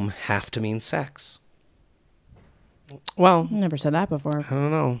home have to mean sex? Well, Never said that before. I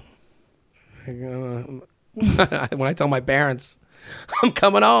don't know. When I tell my parents I'm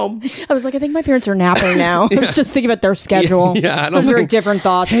coming home, I was like, I think my parents are napping now. I was just thinking about their schedule. Yeah, I don't Those are think- different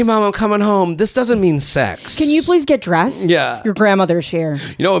thoughts. hey mom, I'm coming home. This doesn't mean sex. Can you please get dressed? Yeah. Your grandmother's here.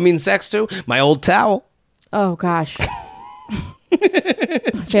 You know what means sex too? My old towel. Oh gosh.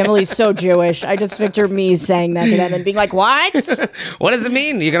 Family's so Jewish. I just picture me saying that to them and being like, what? What does it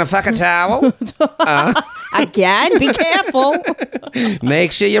mean? You're gonna fuck a towel? Again? Be careful.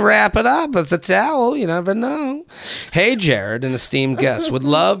 Make sure you wrap it up. It's a towel. You never know. Hey, Jared, an esteemed guest, would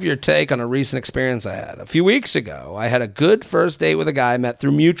love your take on a recent experience I had. A few weeks ago, I had a good first date with a guy I met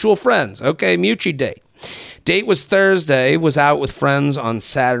through mutual friends. Okay, mutual date. Date was Thursday, was out with friends on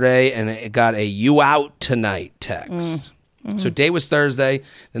Saturday, and it got a "you out tonight" text. So date was Thursday,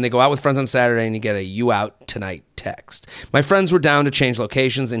 then they go out with friends on Saturday, and you get a "you out tonight" text. My friends were down to change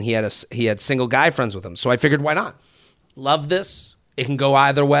locations, and he had single guy friends with him. So I figured, why not? Love this. It can go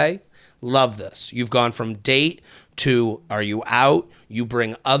either way. Love this. You've gone from date to are you out? You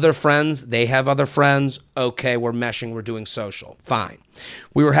bring other friends. They have other friends. Okay, we're meshing. We're doing social. Fine.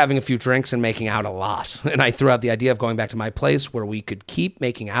 We were having a few drinks and making out a lot. And I threw out the idea of going back to my place where we could keep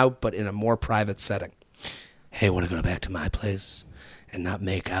making out, but in a more private setting. Hey, want to go back to my place and not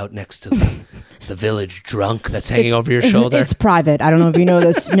make out next to the village drunk that's hanging over your shoulder? It's private. I don't know if you know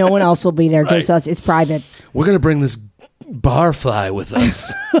this. No one else will be there. Just us. It's private. We're going to bring this barfly with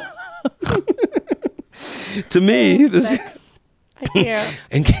us. To me, this... Yeah.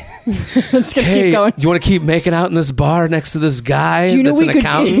 And, It's gonna hey, keep going. you want to keep making out in this bar next to this guy You know that's an we could.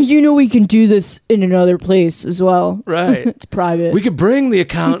 accountant? You know we can do this in another place as well. Right. It's private. We could bring the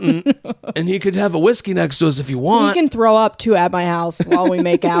accountant, and he could have a whiskey next to us if you He want. can throw up too at my house while we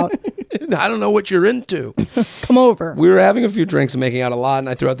make out. I don't know what you're into. Come over. We were having a few drinks and making out a lot, and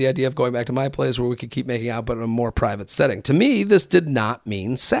I threw out the idea of going back to my place where we could keep making out, but in a more private setting. To me, this did not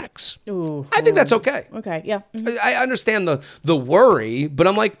mean sex. Ooh. I think that's okay. Okay. Yeah. I understand the worry, but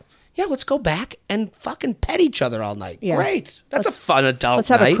I'm like, yeah, let's go back and fucking pet each other all night. Yeah. Great. That's a fun adult Let's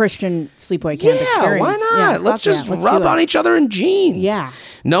have night. a Christian sleepaway camp Yeah, experience. why not? Yeah, Let's fuck just yeah. Let's rub do it. on each other in jeans. Yeah.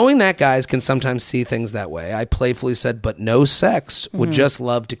 Knowing that guys can sometimes see things that way, I playfully said, but no sex. Mm-hmm. Would just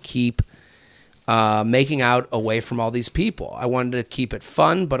love to keep making out away from all these people. I wanted to keep it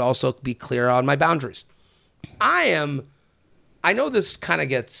fun, but also be clear on my boundaries. I know this kind of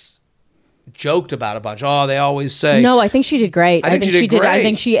gets joked about a bunch. Oh, they always say. No, I think she did great. I think she did I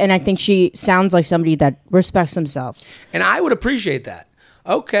great. think she sounds like somebody that respects himself. And I would appreciate that.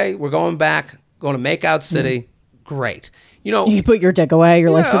 Okay, we're going back, going to Make Out City. Great. You know, You put your dick away. You're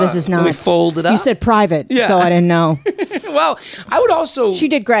like, so Yeah, this is let not. me fold it You up. said private, Yeah. so I didn't know. well, I would also. She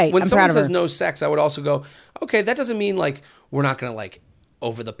did great. When I'm someone proud of says her. no sex, I would also go, okay, that doesn't mean like we're not going to like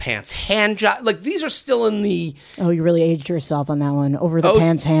over the pants hand job. Like these are still in the. Oh, you really aged yourself on that one. Over the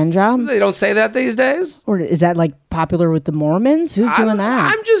pants hand job, They don't say that these days. or is that like popular with the Mormons? Who's doing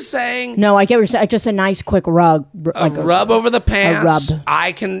that? I'm just saying. No, I get what you're saying. Just a nice quick rub, like A rub over the pants. rub.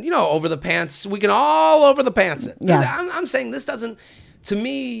 I can, over the pants. We can all over the pants it. Yeah. I'm saying this doesn't, to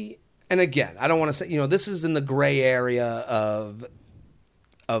me, and again, I don't want to say, this is in the gray area of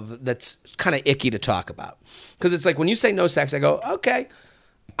that's kind of icky to talk about. Because it's like when you say no sex, I go, okay,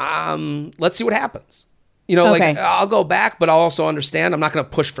 let's see what happens. Okay. Like I'll go back, but I'll also understand I'm not going to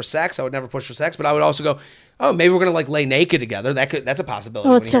push for sex. I would never push for sex, but I would also go, oh, maybe we're going to like lay naked together. That's a possibility.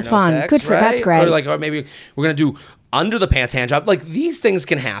 Oh, when it's you so hear no fun. sex, Good for- right? that's great. Or maybe we're going to do under the pants hand job. Like these things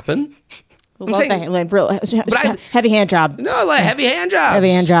can happen. I'm saying, heavy hand job. no, like heavy hand jobs. Heavy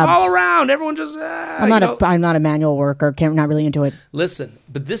hand jobs. all around. Everyone just. I'm not a manual worker. Not really into it. Listen,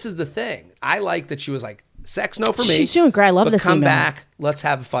 but this is the thing. I like that she was like, sex, no for me. She's doing great. I love but this come email. back. Let's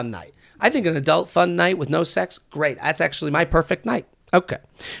have a fun night. I think an adult fun night with no sex, great. That's actually my perfect night. Okay.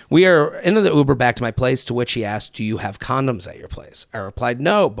 We are into the Uber back to my place, to which he asked, do you have condoms at your place? I replied,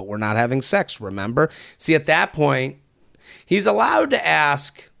 no, but we're not having sex, remember? See, at that point, he's allowed to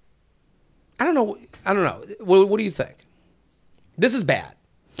ask, I don't know. What do you think? This is bad.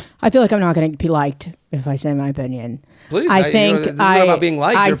 I feel like I'm not going to be liked if I say my opinion. Please, I think this is not about being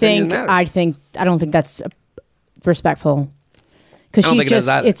liked. Your opinion matters. I don't think that's respectful. Because I don't think it is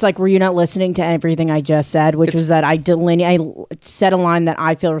either. it's like, were you not listening to everything I just said, which was that I said a line that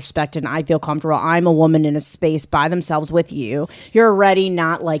I feel respected and I feel comfortable. I'm a woman in a space by themselves with you. You're already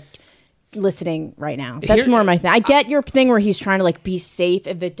not like listening right now. That's more my thing. I get your thing where he's trying to like be safe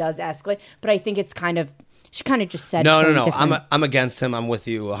if it does escalate, but I think it's kind of, she kind of just said no. different. I'm against him. I'm with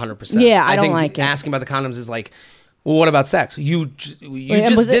you 100%. Yeah, I don't think like it. asking about the condoms is like, well, what about sex? You just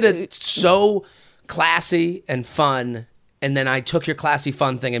did it so classy and fun. And then I took your classy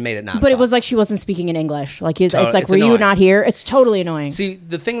fun thing and made it not But fun. it was like she wasn't speaking in English. Like it's like, it's were you annoying. not here? It's totally annoying. See,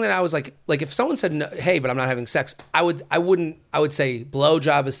 the thing that I was like if someone said, no, hey, but I'm not having sex, I would say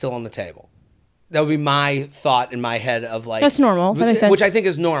blowjob is still on the table. That would be my thought in my head of like... That's normal. That makes sense. Which I think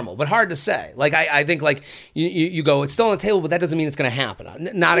is normal, but hard to say. Like, I think like you go, it's still on the table, but that doesn't mean it's going to happen.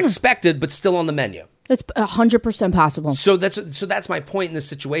 Not expected, but still on the menu. It's 100% possible. So that's my point in this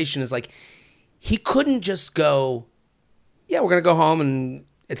situation is like, he couldn't just go... Yeah, we're going to go home and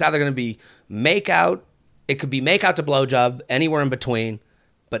it's either going to be make out, it could be make out to blowjob, anywhere in between,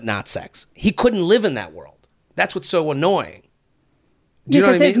 but not sex. He couldn't live in that world. That's what's so annoying. Do you know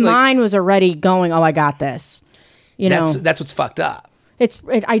what I mean? His mind was already going, oh, I got this. That's what's fucked up.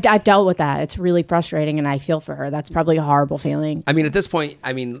 I've dealt with that. It's really frustrating and I feel for her. That's probably a horrible feeling. I mean, at this point,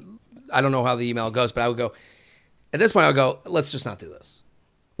 I don't know how the email goes, but I would go, at this point, I would go, let's just not do this.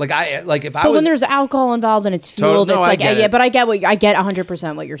 But when there's alcohol involved and it's fueled, No, it's like, I get it. but I get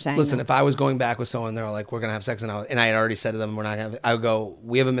 100% what you're saying. Listen, if I was going back with someone, they're like, we're going to have sex, and I had already said to them, we're not going to have, I would go,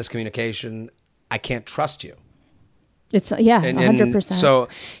 we have a miscommunication. I can't trust you. It's 100%. So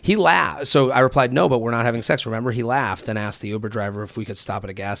he laughed. So I replied, no, but we're not having sex. Remember, he laughed and asked the Uber driver if we could stop at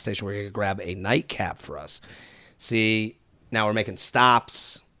a gas station where he could grab a nightcap for us. See, now we're making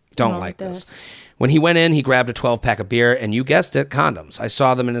stops. Don't like this. When he went in, he grabbed a 12-pack of beer, and you guessed it, condoms. I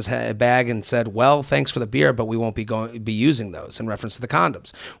saw them in his bag and said, well, thanks for the beer, but we won't be using those, in reference to the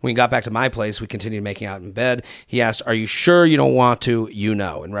condoms. When we got back to my place, we continued making out in bed. He asked, are you sure you don't want to? You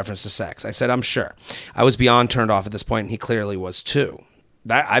know, in reference to sex. I said, I'm sure. I was beyond turned off at this point, and he clearly was too.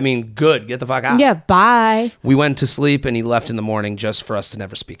 Good. Get the fuck out. Yeah, bye. We went to sleep and he left in the morning just for us to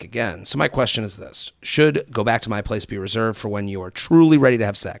never speak again. So my question is this. Should go back to my place be reserved for when you are truly ready to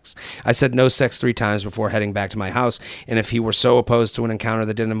have sex? I said no sex 3 times before heading back to my house. And if he were so opposed to an encounter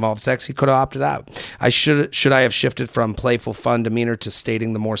that didn't involve sex, he could have opted out. Should I have shifted from playful fun demeanor to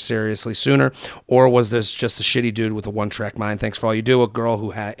stating the more seriously sooner? Or was this just a shitty dude with a one-track mind? Thanks for all you do. A girl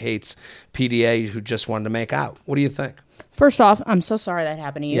who hates PDA who just wanted to make out. What do you think? First off, I'm so sorry that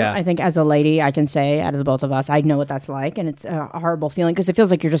happened to you. Yeah. I think as a lady, I can say out of the both of us, I know what that's like. And it's a horrible feeling because it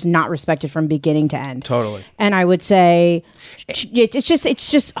feels like you're just not respected from beginning to end. Totally. And I would say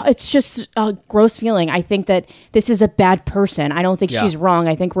it's just a gross feeling. I think that this is a bad person. I don't think she's wrong.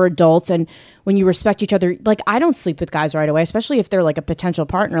 I think we're adults. And when you respect each other, like I don't sleep with guys right away, especially if they're like a potential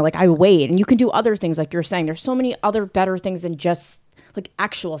partner. Like I wait, and you can do other things like you're saying. There's so many other better things than just like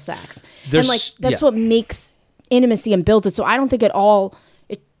actual sex. And like that's what makes intimacy and builds it. So I don't think at all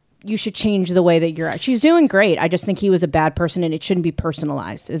you should change the way that you're at. She's doing great. I just think he was a bad person and it shouldn't be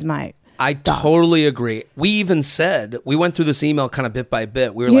personalized is my thoughts. Totally agree. We even said, we went through this email kind of bit by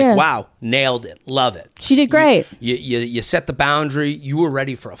bit. We were like, wow, nailed it. Love it. She did great. You set the boundary. You were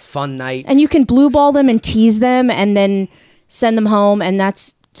ready for a fun night. And you can blue ball them and tease them and then send them home. And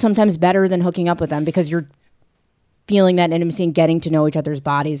that's sometimes better than hooking up with them because you're feeling that intimacy and getting to know each other's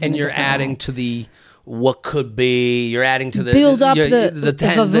bodies. And you're adding to the what could be. You're adding to the build up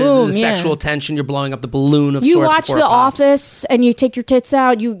the sexual tension. You're blowing up the balloon of you sorts. Watch The Office and you take your tits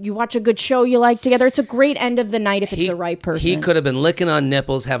out. You watch a good show you like together. It's a great end of the night if it's the right person. He could have been licking on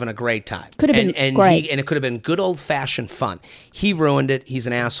nipples, having a great time. Could have been great. And it could have been good old fashioned fun. He ruined it. He's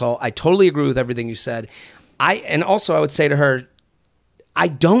an asshole. I totally agree with everything you said. I would say to her, I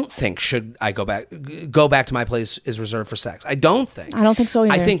don't think should I go back to my place is reserved for sex. I don't think so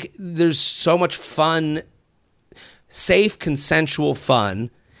either. I think there's so much fun, safe, consensual fun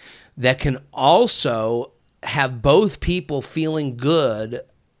that can also have both people feeling good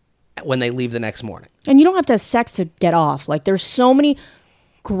when they leave the next morning. And you don't have to have sex to get off. Like there's so many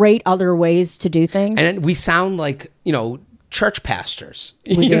great other ways to do things. And we sound like, church pastors,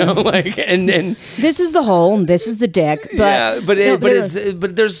 you know, like, and this is the hole and this is the dick. But yeah,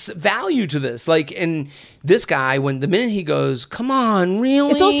 but there's value to this. Like, and this guy, when the minute he goes, come on,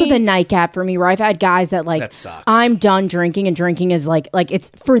 really? It's also the nightcap for me, where I've had guys that like, that sucks. I'm done drinking, and drinking is like it's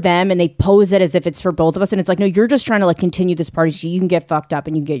for them, and they pose it as if it's for both of us, and it's like, no, you're just trying to like continue this party so you can get fucked up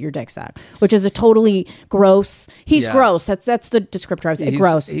and you can get your dick sucked, which is a totally gross. He's gross. That's the descriptor I was saying.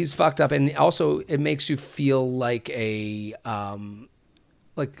 Gross. He's fucked up, and also it makes you feel like a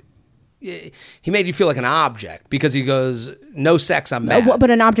like. He made you feel like an object because he goes, no sex, I'm mad. But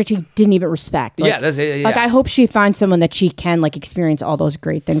an object he didn't even respect. Like, like, I hope she finds someone that she can like experience all those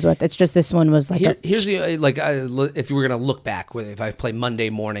great things with. It's just this one was like here's the like if you were gonna look back with, if I play Monday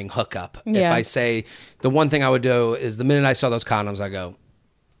morning hookup, if I say the one thing I would do is the minute I saw those condoms, I go,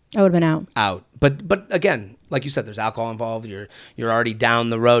 I would have been out. But again, like you said, there's alcohol involved. You're already down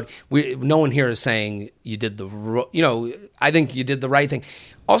the road. No one here is saying you did I think you did the right thing.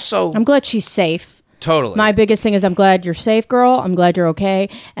 Also, I'm glad she's safe. Totally. My biggest thing is I'm glad you're safe, girl. I'm glad you're okay.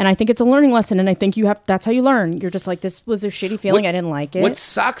 And I think it's a learning lesson. And I think that's how you learn. You're just like, this was a shitty feeling. I didn't like it. What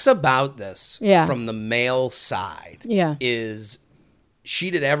sucks about this from the male side is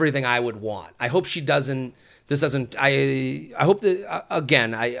she did everything I would want. I hope she doesn't. I hope that,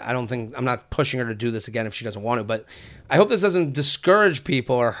 again, I don't think, I'm not pushing her to do this again if she doesn't want to, but I hope this doesn't discourage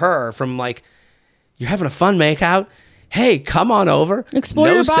people or her from like, you're having a fun makeout. Hey, come on over. Explore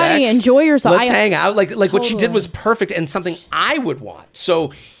your body. Enjoy yourself. Let's hang out. Like what she did was perfect and something I would want.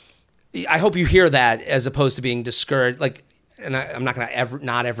 So I hope you hear that as opposed to being discouraged. Like, and I'm not going to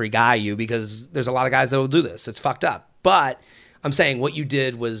not every guy you, because there's a lot of guys that will do this. It's fucked up. But I'm saying what you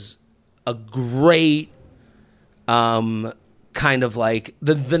did was a great kind of like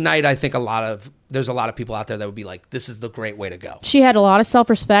the night. I think there's a lot of people out there that would be like, this is the great way to go. She had a lot of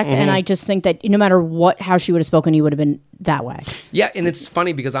self-respect, and I just think that no matter how she would have spoken, you would have been that way. Yeah, and it's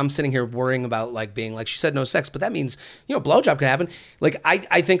funny because I'm sitting here worrying about like being like, she said no sex, but that means, blowjob can happen. Like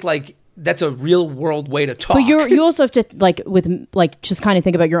I think like that's a real world way to talk. But you also have to just kind of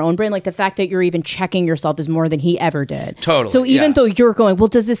think about your own brain. Like the fact that you're even checking yourself is more than he ever did. Totally. So even though you're going, well,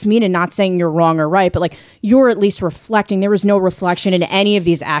 does this mean, and not saying you're wrong or right, but like you're at least reflecting. There was no reflection in any of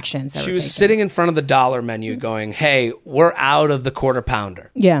these actions. She was sitting in front of the dollar menu going, hey, we're out of the quarter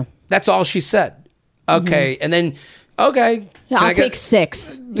pounder. Yeah. That's all she said. Okay. And then, okay. Yeah, I'll take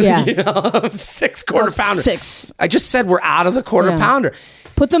 6. Yeah. 6 quarter pounder. 6. I just said we're out of the quarter pounder.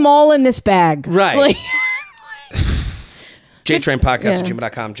 Put them all in this bag. Right. Like,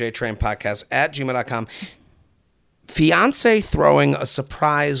 JTrainPodcast@gmail.com. JTrainPodcast@gmail.com. Fiance throwing a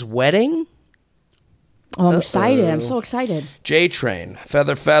surprise wedding? Oh, I'm excited. I'm so excited. JTrain,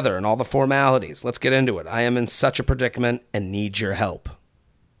 feather, and all the formalities. Let's get into it. I am in such a predicament and need your help.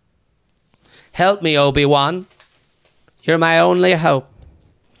 Help me, Obi-Wan. You're my only hope.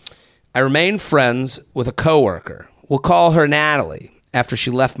 I remain friends with a coworker. We'll call her Natalie. After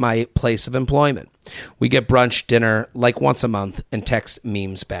she left my place of employment, we get brunch, dinner like once a month, and text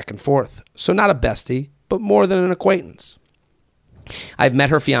memes back and forth. So not a bestie, but more than an acquaintance. I've met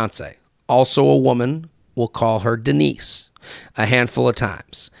her fiance, also a woman. We'll call her Denise, a handful of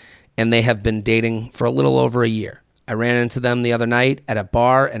times, and they have been dating for a little over a year. I ran into them the other night at a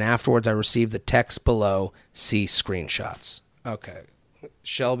bar, and afterwards I received the text below, see screenshots. Okay,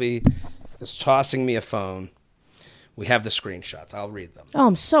 Shelby is tossing me a phone. We have the screenshots. I'll read them. Oh,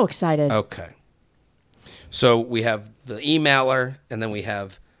 I'm so excited. Okay. So we have the emailer, and then we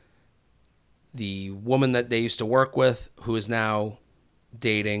have the woman that they used to work with who is now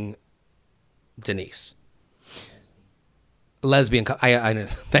dating Denise. Lesbian. I know.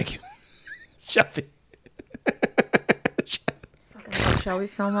 Thank you. Shelby. Shelby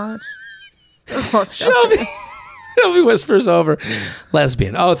so much. Oh, Shelby. Shelby whispers over.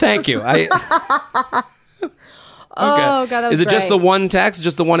 Lesbian. Oh, thank you. Okay. Oh, God, that was Is it great. just the one text,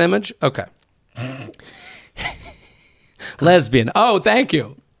 just the one image? Okay. Lesbian. Oh, thank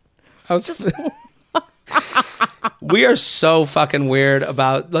you. We are so fucking weird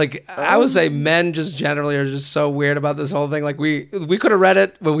about, like, I would say men just generally are just so weird about this whole thing. Like, we could have read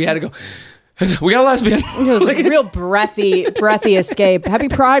it, but we had to go, we got a lesbian. It was like a real breathy escape. Happy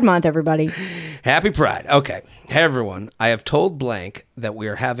Pride Month, everybody. Happy Pride. Okay. Hey, everyone. I have told Blank that we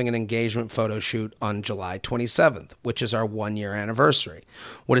are having an engagement photo shoot on July 27th, which is our 1-year anniversary.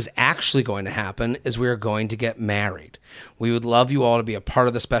 What is actually going to happen is we are going to get married. We would love you all to be a part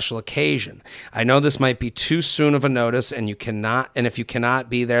of the special occasion. I know this might be too soon of a notice, and if you cannot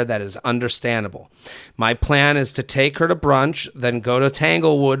be there, that is understandable. My plan is to take her to brunch, then go to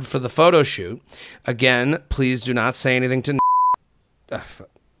Tanglewood for the photo shoot. Again, please do not say anything to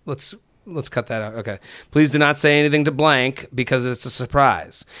Let's cut that out. Okay. Please do not say anything to blank because it's a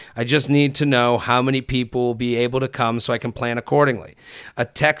surprise. I just need to know how many people will be able to come so I can plan accordingly. A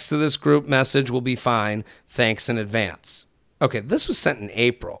text to this group message will be fine. Thanks in advance. Okay, this was sent in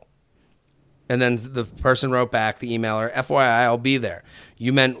April. And then the person wrote back, the emailer, FYI, I'll be there.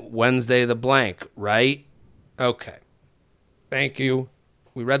 You meant Wednesday the blank, right? Okay. Thank you.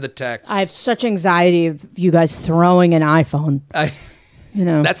 We read the text. I have such anxiety of you guys throwing an iPhone. You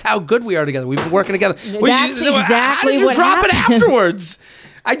know, that's how good we are together. We've been working together. That's exactly how did you what drop happened. it afterwards?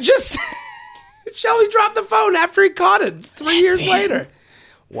 I just Shelby dropped the phone after he caught it. It's 3 years later.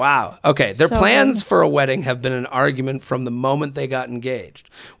 Wow. Okay. Their plans for a wedding have been an argument from the moment they got engaged,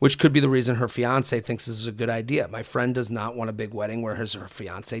 which could be the reason her fiance thinks this is a good idea. My friend does not want a big wedding, whereas her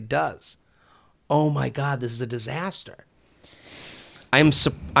fiance does. Oh my God, this is a disaster.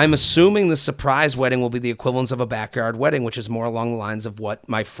 I'm assuming the surprise wedding will be the equivalence of a backyard wedding, which is more along the lines of what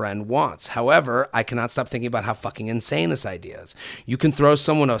my friend wants. However, I cannot stop thinking about how fucking insane this idea is. You can throw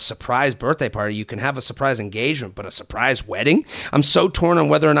someone a surprise birthday party, you can have a surprise engagement, but a surprise wedding? I'm so torn on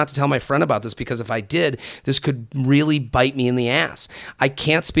whether or not to tell my friend about this because if I did, this could really bite me in the ass. I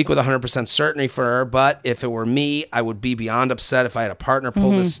can't speak with 100% certainty for her, but if it were me, I would be beyond upset if I had a partner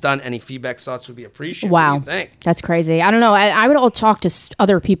pull this stunt. Any feedback, thoughts would be appreciated. Wow. What do you think? That's crazy. I don't know. I would all talk to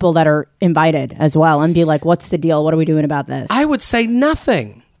other people that are invited as well and be like, what's the deal? What are we doing about this? I would say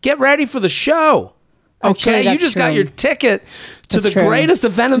nothing. Get ready for the show. Okay, you just got your ticket to the greatest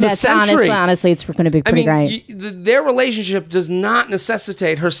event of the century. Honestly, it's going to be pretty great. Their relationship does not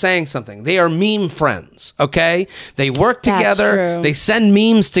necessitate her saying something. They are meme friends, okay? They work together. True. They send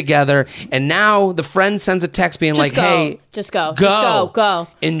memes together. And now the friend sends a text being just go. hey, just go.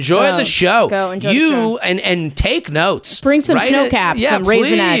 Enjoy the show. Go. Enjoy the show. And take notes. Bring some snow caps, some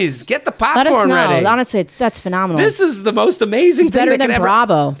Raisinets. Please, get the Let us popcorn know. ready. Honestly, that's phenomenal. This is the most amazing thing better that than can ever.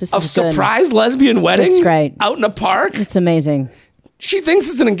 Bravo. This is a surprise lesbian wedding. It's great. Out in a park. It's amazing. She thinks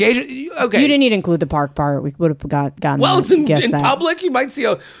it's an engagement. Okay. You didn't need to include the park part. We would have gotten. Well, that. it's in public. You might see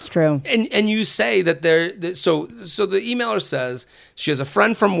a. It's true. And you say that so the emailer says she has a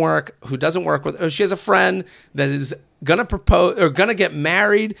friend from work who doesn't work with. Or she has a friend that is gonna propose or gonna get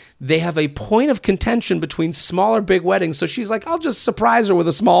married. They have a point of contention between small or big weddings. So she's like, I'll just surprise her with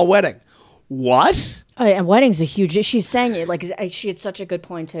a small wedding. What? Oh, and weddings are huge. She's saying it like she had such a good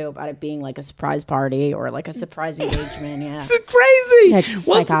point too about it being like a surprise party or like a surprise engagement. Yeah, it's crazy. It's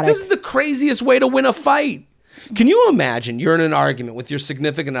psychotic. This is the craziest way to win a fight. Can you imagine you're in an argument with your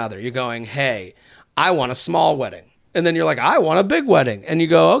significant other? You're going, "Hey, I want a small wedding," and then you're like, "I want a big wedding," and you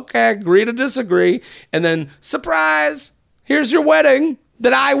go, "Okay, agree to disagree," and then surprise, here's your wedding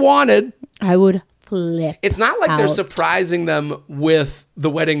that I wanted. I would flip. It's not like they're surprising them with the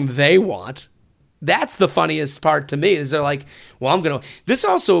wedding they want. That's the funniest part to me is they're like, well, this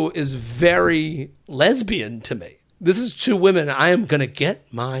also is very lesbian to me. This is two women. I am going to get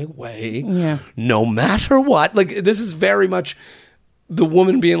my way no matter what. Like, this is very much the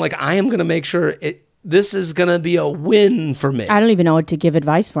woman being like, I am going to make sure this is going to be a win for me. I don't even know what to give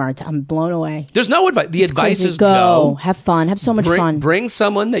advice for. I'm blown away. There's no advice. The advice crazy. is go. Have fun. Have so much fun. Bring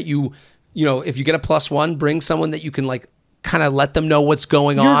someone that you know, if you get a +1, bring someone that you can like, kind of let them know what's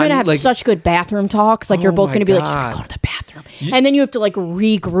going on. You're going to have such good bathroom talks. Like, you're both going to be like, should I go to the bathroom? And then you have to like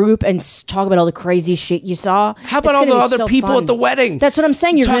regroup and talk about all the crazy shit you saw. How about all the other people at the wedding? That's what I'm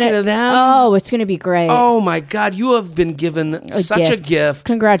saying. You're talking to them. Oh, it's going to be great. Oh my God. You have been given such a gift.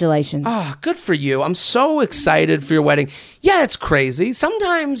 Congratulations. Oh, good for you. I'm so excited for your wedding. Yeah, it's crazy.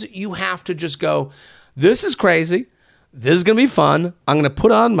 Sometimes you have to just go, this is crazy. This is going to be fun. I'm going to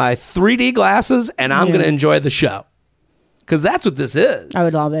put on my 3D glasses and I'm going to enjoy the show. Because that's what this is. I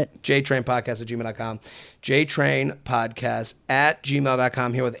would love it. JTrainPodcast@gmail.com.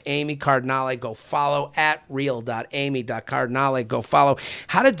 JTrainPodcast@gmail.com. Here with Amy Cardinale. Go follow @real.amy.cardinale. Go follow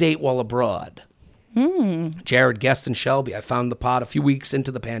How to Date While Abroad. Jared, Guest, and Shelby. I found the pod a few weeks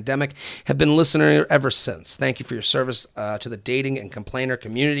into the pandemic. Have been listening ever since. Thank you for your service to the dating and complainer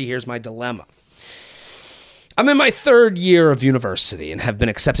community. Here's my dilemma. I'm in my 3rd year of university and have been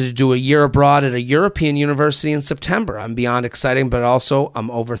accepted to do a year abroad at a European university in September. I'm beyond exciting, but also I'm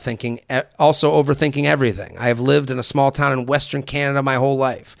overthinking everything. I have lived in a small town in Western Canada my whole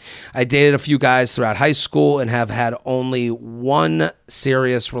life. I dated a few guys throughout high school and have had only one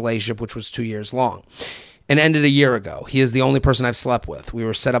serious relationship, which was 2 years long, and ended a year ago. He is the only person I've slept with. We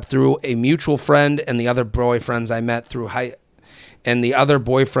were set up through a mutual friend and the other boyfriends I met through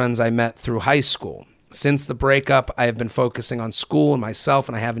high school. Since the breakup, I have been focusing on school and myself,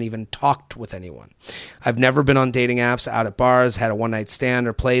 and I haven't even talked with anyone. I've never been on dating apps, out at bars, had a one-night stand,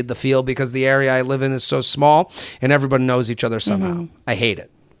 or played the field because the area I live in is so small and everybody knows each other somehow. I hate it.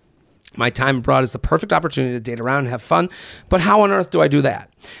 My time abroad is the perfect opportunity to date around and have fun, but how on earth do I do that?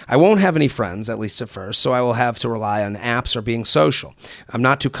 I won't have any friends, at least at first, so I will have to rely on apps or being social. I'm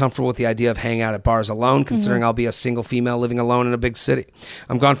not too comfortable with the idea of hanging out at bars alone, considering I'll be a single female living alone in a big city.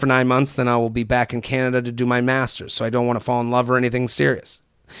 I'm gone for 9 months, then I will be back in Canada to do my master's, so I don't want to fall in love or anything serious.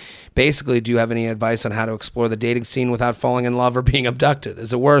 Basically, do you have any advice on how to explore the dating scene without falling in love or being abducted?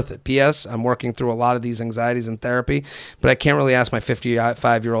 Is it worth it? P.S. I'm working through a lot of these anxieties in therapy, but I can't really ask my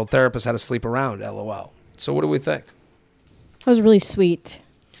 55-year-old therapist how to sleep around, LOL. So what do we think? That was really sweet.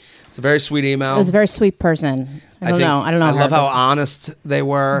 It's a very sweet email. It was a very sweet person. I don't know. I love how honest they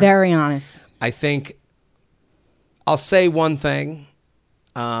were. Very honest. I think I'll say one thing.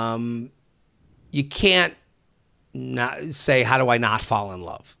 You can't not say, how do I not fall in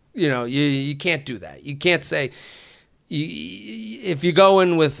love? You can't do that. You can't say, if you go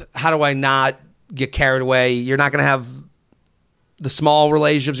in with, how do I not get carried away? You're not going to have the small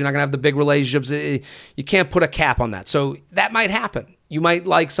relationships. You're not going to have the big relationships. You can't put a cap on that. So that might happen. You might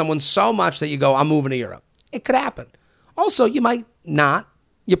like someone so much that you go, I'm moving to Europe. It could happen. Also, you might not.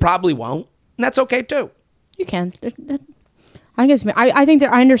 You probably won't. And that's okay too. You can. I guess I think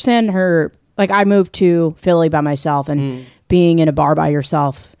that I understand her. Like, I moved to Philly by myself, and being in a bar by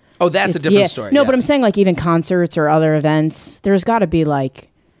yourself. Oh, that's a different story. No, but I'm saying, like, even concerts or other events, there's got to be, like,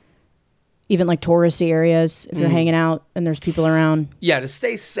 even, like, touristy areas if you're hanging out and there's people around. Yeah, to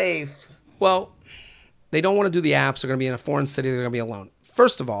stay safe. Well, they don't want to do the apps. They're going to be in a foreign city. They're going to be alone.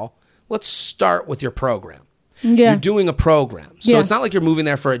 First of all, let's start with your program. Yeah. You're doing a program. So Yeah. it's not like you're moving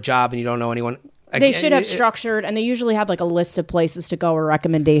there for a job and you don't know anyone. They should have structured, and they usually have like a list of places to go or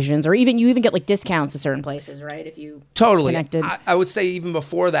recommendations, or even you get like discounts at certain places, right? If you totally connected. I would say even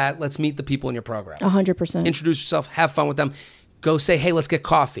before that, let's meet the people in your program. 100%. Introduce yourself, have fun with them. Go say, hey, let's get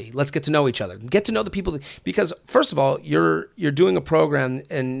coffee. Let's get to know each other. Get to know the people because first of all, you're doing a program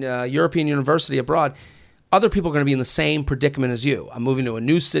in European university abroad. Other people are going to be in the same predicament as you. I'm moving to a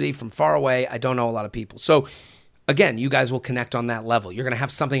new city from far away. I don't know a lot of people. So again, you guys will connect on that level. You're going to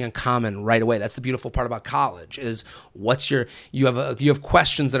have something in common right away. That's the beautiful part about college is you have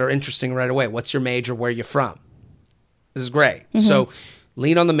questions that are interesting right away. What's your major? Where are you from? This is great. Mm-hmm. So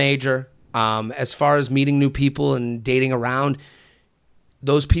lean on the major. As far as meeting new people and dating around,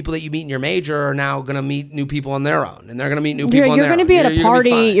 those people that you meet in your major are now going to meet new people on their own, and they're going to meet new people on their own. You're going to be at a party.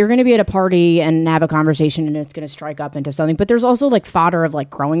 You're going to be at a party and have a conversation, and it's going to strike up into something. But there's also like fodder of like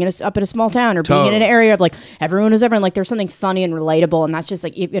growing up in a small town or being in an area of like everyone knows everyone. Like there's something funny and relatable, and that's just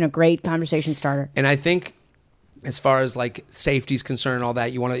like even a great conversation starter. And I think, as far as like safety is concerned and all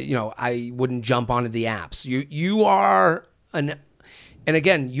that, you want to, I wouldn't jump onto the apps. You are and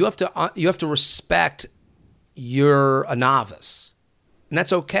again, you have to respect you're a novice. And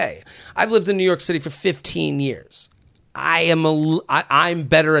that's okay. I've lived in New York City for 15 years. I'm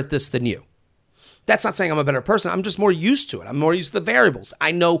better at this than you. That's not saying I'm a better person. I'm just more used to it. I'm more used to the variables.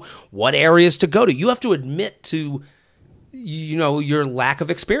 I know what areas to go to. You have to admit to, your lack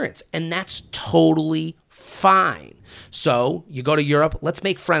of experience. And that's totally fine. So you go to Europe. Let's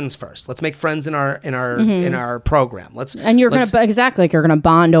make friends first. Let's make friends in our program. You're gonna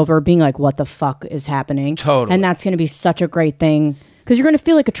bond over being like, what the fuck is happening? Totally. And that's gonna be such a great thing. Because you're going to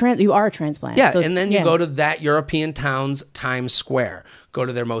feel like you are a transplant. Yeah, and then you go to that European town's Times Square. Go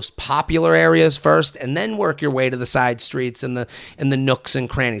to their most popular areas first, and then work your way to the side streets and the nooks and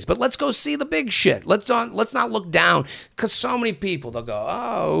crannies. But let's go see the big shit. Let's not look down, because so many people, they'll go,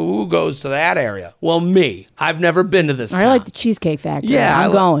 oh, who goes to that area? Well, me. I've never been to this town. I like the Cheesecake Factory. Yeah,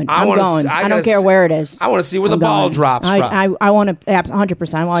 I'm going. I don't care where it is. I want to see where the ball drops from. I want to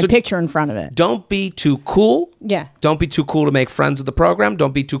 100%. I want a picture in front of it. Don't be too cool. Yeah. Don't be too cool to make friends with the program.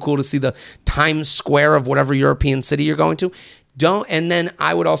 Don't be too cool to see the Times Square of whatever European city you're going to. And then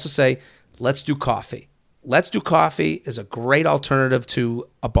I would also say, let's do coffee. Let's do coffee is a great alternative to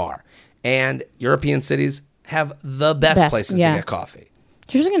a bar. And European cities have the best places to get coffee.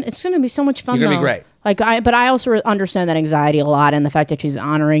 It's going to be so much fun. You're going to be great. But I also understand that anxiety a lot, and the fact that she's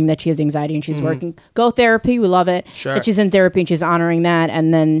honoring that she has anxiety and she's working. Go therapy. We love it. Sure. That she's in therapy and she's honoring that.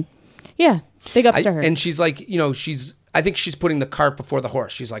 And then, big ups to her. And she's like, I think she's putting the cart before the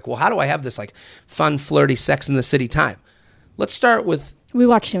horse. She's like, well, how do I have this like fun, flirty Sex in the City time? Let's start with... We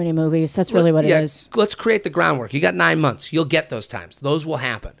watch too many movies. That's really what it is. Let's create the groundwork. You got 9 months. You'll get those times. Those will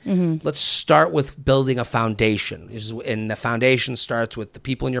happen. Mm-hmm. Let's start with building a foundation. And the foundation starts with the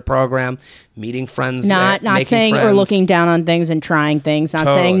people in your program, meeting friends, not saying friends. Or looking down on things and trying things. Not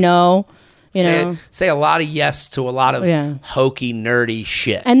saying no. Say a lot of yes to a lot of hokey, nerdy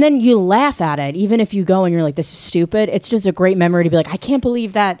shit. And then you laugh at it. Even if you go and you're like, this is stupid, it's just a great memory to be like, I can't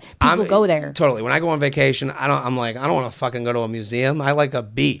believe that people go there. Totally. When I go on vacation, I don't want to fucking go to a museum. I like a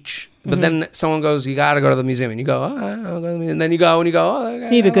beach. But then someone goes, you got to go to the museum. And you go, oh, I'll go to the museum. And then you go and you go, oh,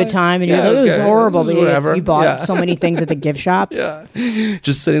 okay, You have a good time, and yeah, it was good. horrible. It was but whatever. You bought Yeah. so many things at the gift shop. Yeah.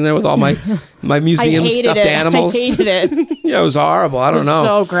 Just sitting there with all my museum I hated stuffed it. animals. I hated it. Yeah, it was horrible. I don't was know.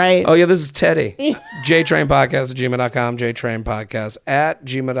 so great. Oh, yeah, this is Teddy. JTrainPodcast at gmail.com. JTrainPodcast at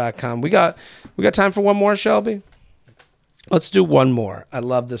gmail.com. We got time for one more, Shelby? Let's do one more. I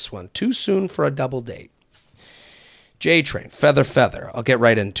love this one. Too soon for a double date. J-Train, feather. I'll get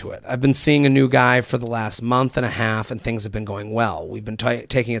right into it. I've been seeing a new guy for the last month and a half, and things have been going well. We've been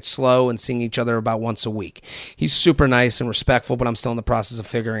taking it slow and seeing each other about once a week. He's super nice and respectful, but I'm still in the process of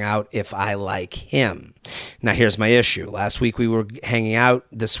figuring out if I like him. Now, here's my issue. Last week we were hanging out.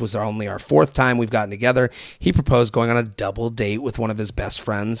 This was only our fourth time we've gotten together. He proposed going on a double date with one of his best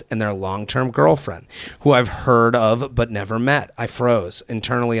friends and their long-term girlfriend, who I've heard of but never met. I froze.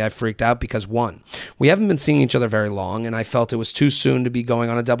 Internally, I freaked out because, one, we haven't been seeing each other very long, and I felt it was too soon to be going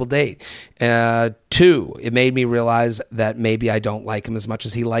on a double date. Two, it made me realize that maybe I don't like him as much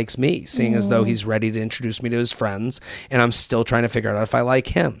as he likes me, seeing as though he's ready to introduce me to his friends, and I'm still trying to figure out if I like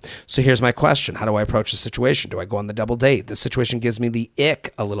him. So here's my question. How do I approach the situation? Do I go on the double date? This situation gives me the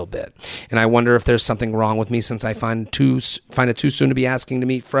ick a little bit, and I wonder if there's something wrong with me since I find it too soon to be asking to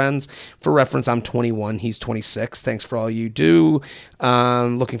meet friends. For reference, I'm 21. He's 26. Thanks for all you do.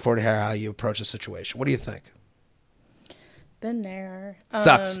 Looking forward to hear how you approach the situation. What do you think? Been there.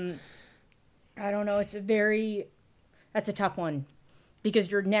 Sucks. I don't know. That's a tough one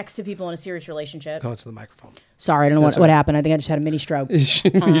because you're next to people in a serious relationship. Go to the microphone. Sorry, I don't know what happened. I think I just had a mini stroke. You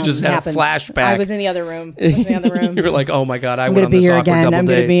just had happens. a flashback. I was in the other room. You were like, oh my God, I I'm went gonna on be this here awkward again. double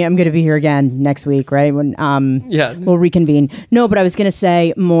date. I'm gonna be here again next week, right? When Yeah. we'll reconvene. No, but I was gonna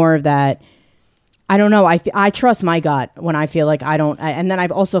say more of that. I don't know. I trust my gut when I feel like I don't. And then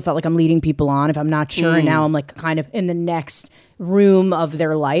I've also felt like I'm leading people on if I'm not sure. And now I'm like kind of in the next room of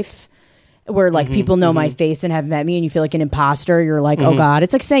their life where like people know my face and have met me and you feel like an imposter. You're like, oh God.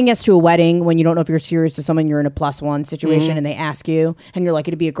 It's like saying yes to a wedding when you don't know if you're serious to someone, you're in a +1 situation and they ask you and you're like,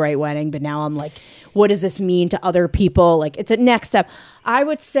 it'd be a great wedding. But now I'm like, what does this mean to other people? Like it's a next step. I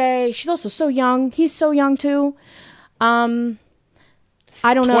would say she's also so young. He's so young too.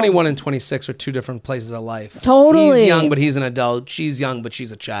 I don't know. 21 and 26 are two different places of life. Totally. He's young, but he's an adult. She's young, but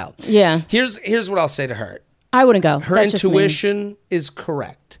she's a child. Yeah. Here's what I'll say to her. I wouldn't go. Her That's just me. intuition is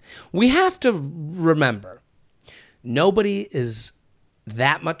correct. We have to remember, nobody is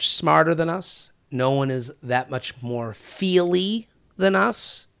that much smarter than us. No one is that much more feely than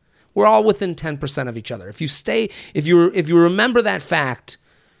us. We're all within 10% of each other. If you remember that fact,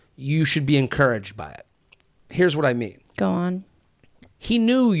 you should be encouraged by it. Here's what I mean. Go on. He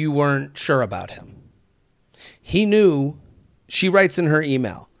knew you weren't sure about him. He knew, she writes in her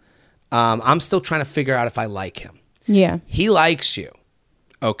email, I'm still trying to figure out if I like him. Yeah. He likes you,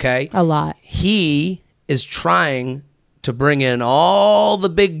 okay? A lot. He is trying to bring in all the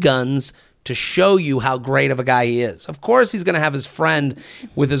big guns to show you how great of a guy he is. Of course, he's going to have his friend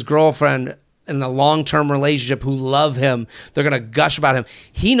with his girlfriend in a long-term relationship who love him. They're going to gush about him.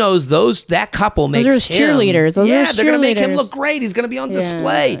 He knows that couple makes Those are his him. cheerleaders. Those are yeah, his they're going to make him cheerleaders. look great. He's going to be on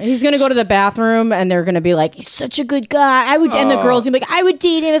display. He's gonna go to the bathroom, and they're gonna be like, "He's such a good guy." And the girls gonna be like, "I would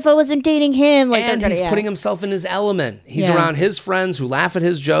date him if I wasn't dating him." Like, And they're he's gonna, putting himself in his element. He's Yeah. around his friends who laugh at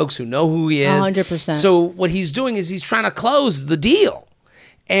his jokes, who know who he is. 100%. So what he's doing is he's trying to close the deal.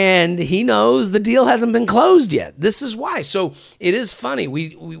 And he knows the deal hasn't been closed yet. This is why. So it is funny. We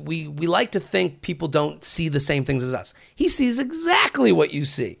like to think people don't see the same things as us. He sees exactly what you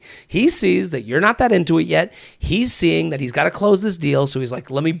see. He sees that you're not that into it yet. He's seeing that he's got to close this deal. So he's like,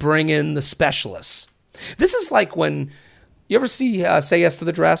 let me bring in the specialists. This is like when you ever see Say Yes to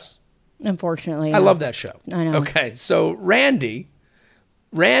the Dress? Unfortunately, I love that show. I know. Okay, so Randy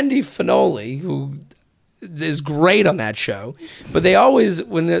Finoli, who is great on that show, but they always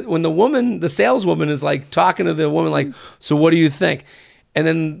when the saleswoman is like talking to the woman like, so what do you think? And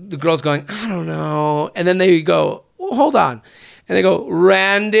then the girl's going, I don't know. And then they go, well, hold on. And they go,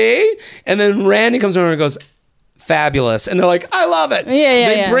 Randy. And then Randy comes over and goes, fabulous. And they're like, I love it.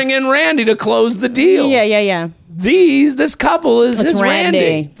 Yeah, They bring in Randy to close the deal. Yeah. This couple is his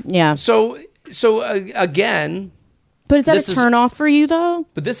Randy. Yeah. So again, But is that this a is- turn off for you though?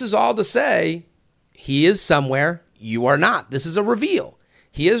 but this is all to say, he is somewhere, you are not. This is a reveal.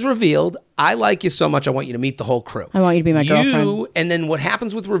 He is revealed. I like you so much, I want you to meet the whole crew. I want you to be my girlfriend. And then what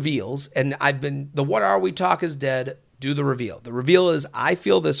happens with reveals, and the what are we talk is dead, do the reveal. The reveal is, I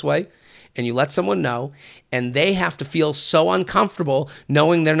feel this way, and you let someone know, and they have to feel so uncomfortable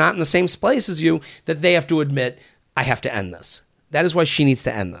knowing they're not in the same place as you that they have to admit, I have to end this. That is why she needs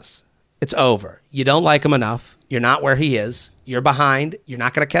to end this. It's over. You don't like him enough. You're not where he is. You're behind. You're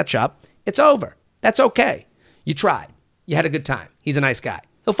not going to catch up. It's over. That's okay. You tried. You had a good time. He's a nice guy.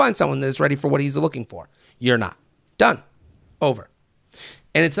 He'll find someone that's ready for what he's looking for. You're not. Done. Over.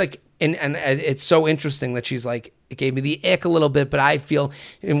 And it's like, and it's so interesting that she's like, it gave me the ick a little bit, but I feel,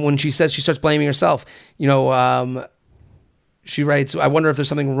 and when she says, she starts blaming herself, she writes, I wonder if there's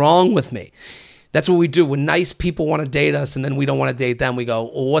something wrong with me. That's what we do when nice people want to date us and then we don't want to date them. We go,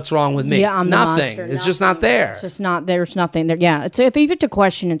 well, what's wrong with me? Yeah, I'm nothing. The monster. It's just not there. It's just not, there's nothing there. Yeah. It's, if you have to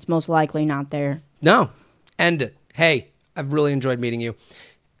question, it's most likely not there. No. End it. Hey, I've really enjoyed meeting you.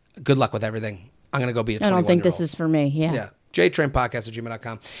 Good luck with everything. I'm going to go be a 21-year-old. I don't think this is for me. Yeah. Yeah.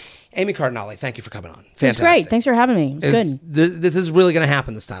 JTrainPodcast@gmail.com. Amy Cardinale, thank you for coming on. Fantastic. It's great. Thanks for having me. It's good. This is really going to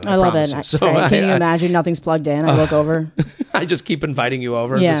happen this time. I love it. You. So Can you imagine? Nothing's plugged in. I look over. I just keep inviting you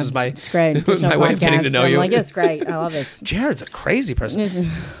over. Yeah, This is my, it's great. my way of getting to know you. I'm like, it's great. I love this. Jared's a crazy person.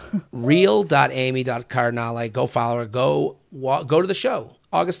 Real.amy.cardinale. Go follow her. Go to the show.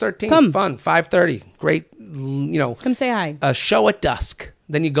 August 13th. Come. Fun. 5:30. Great. Come say hi. A show at dusk.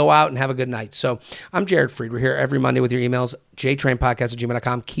 Then you go out and have a good night. So I'm Jared Freed. We're here every Monday with your emails,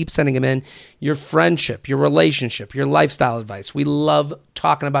 jtrainpodcast@gmail.com. Keep sending them in. Your friendship, your relationship, your lifestyle advice. We love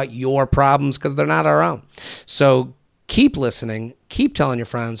talking about your problems because they're not our own. So keep listening. Keep telling your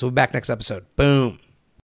friends. We'll be back next episode. Boom.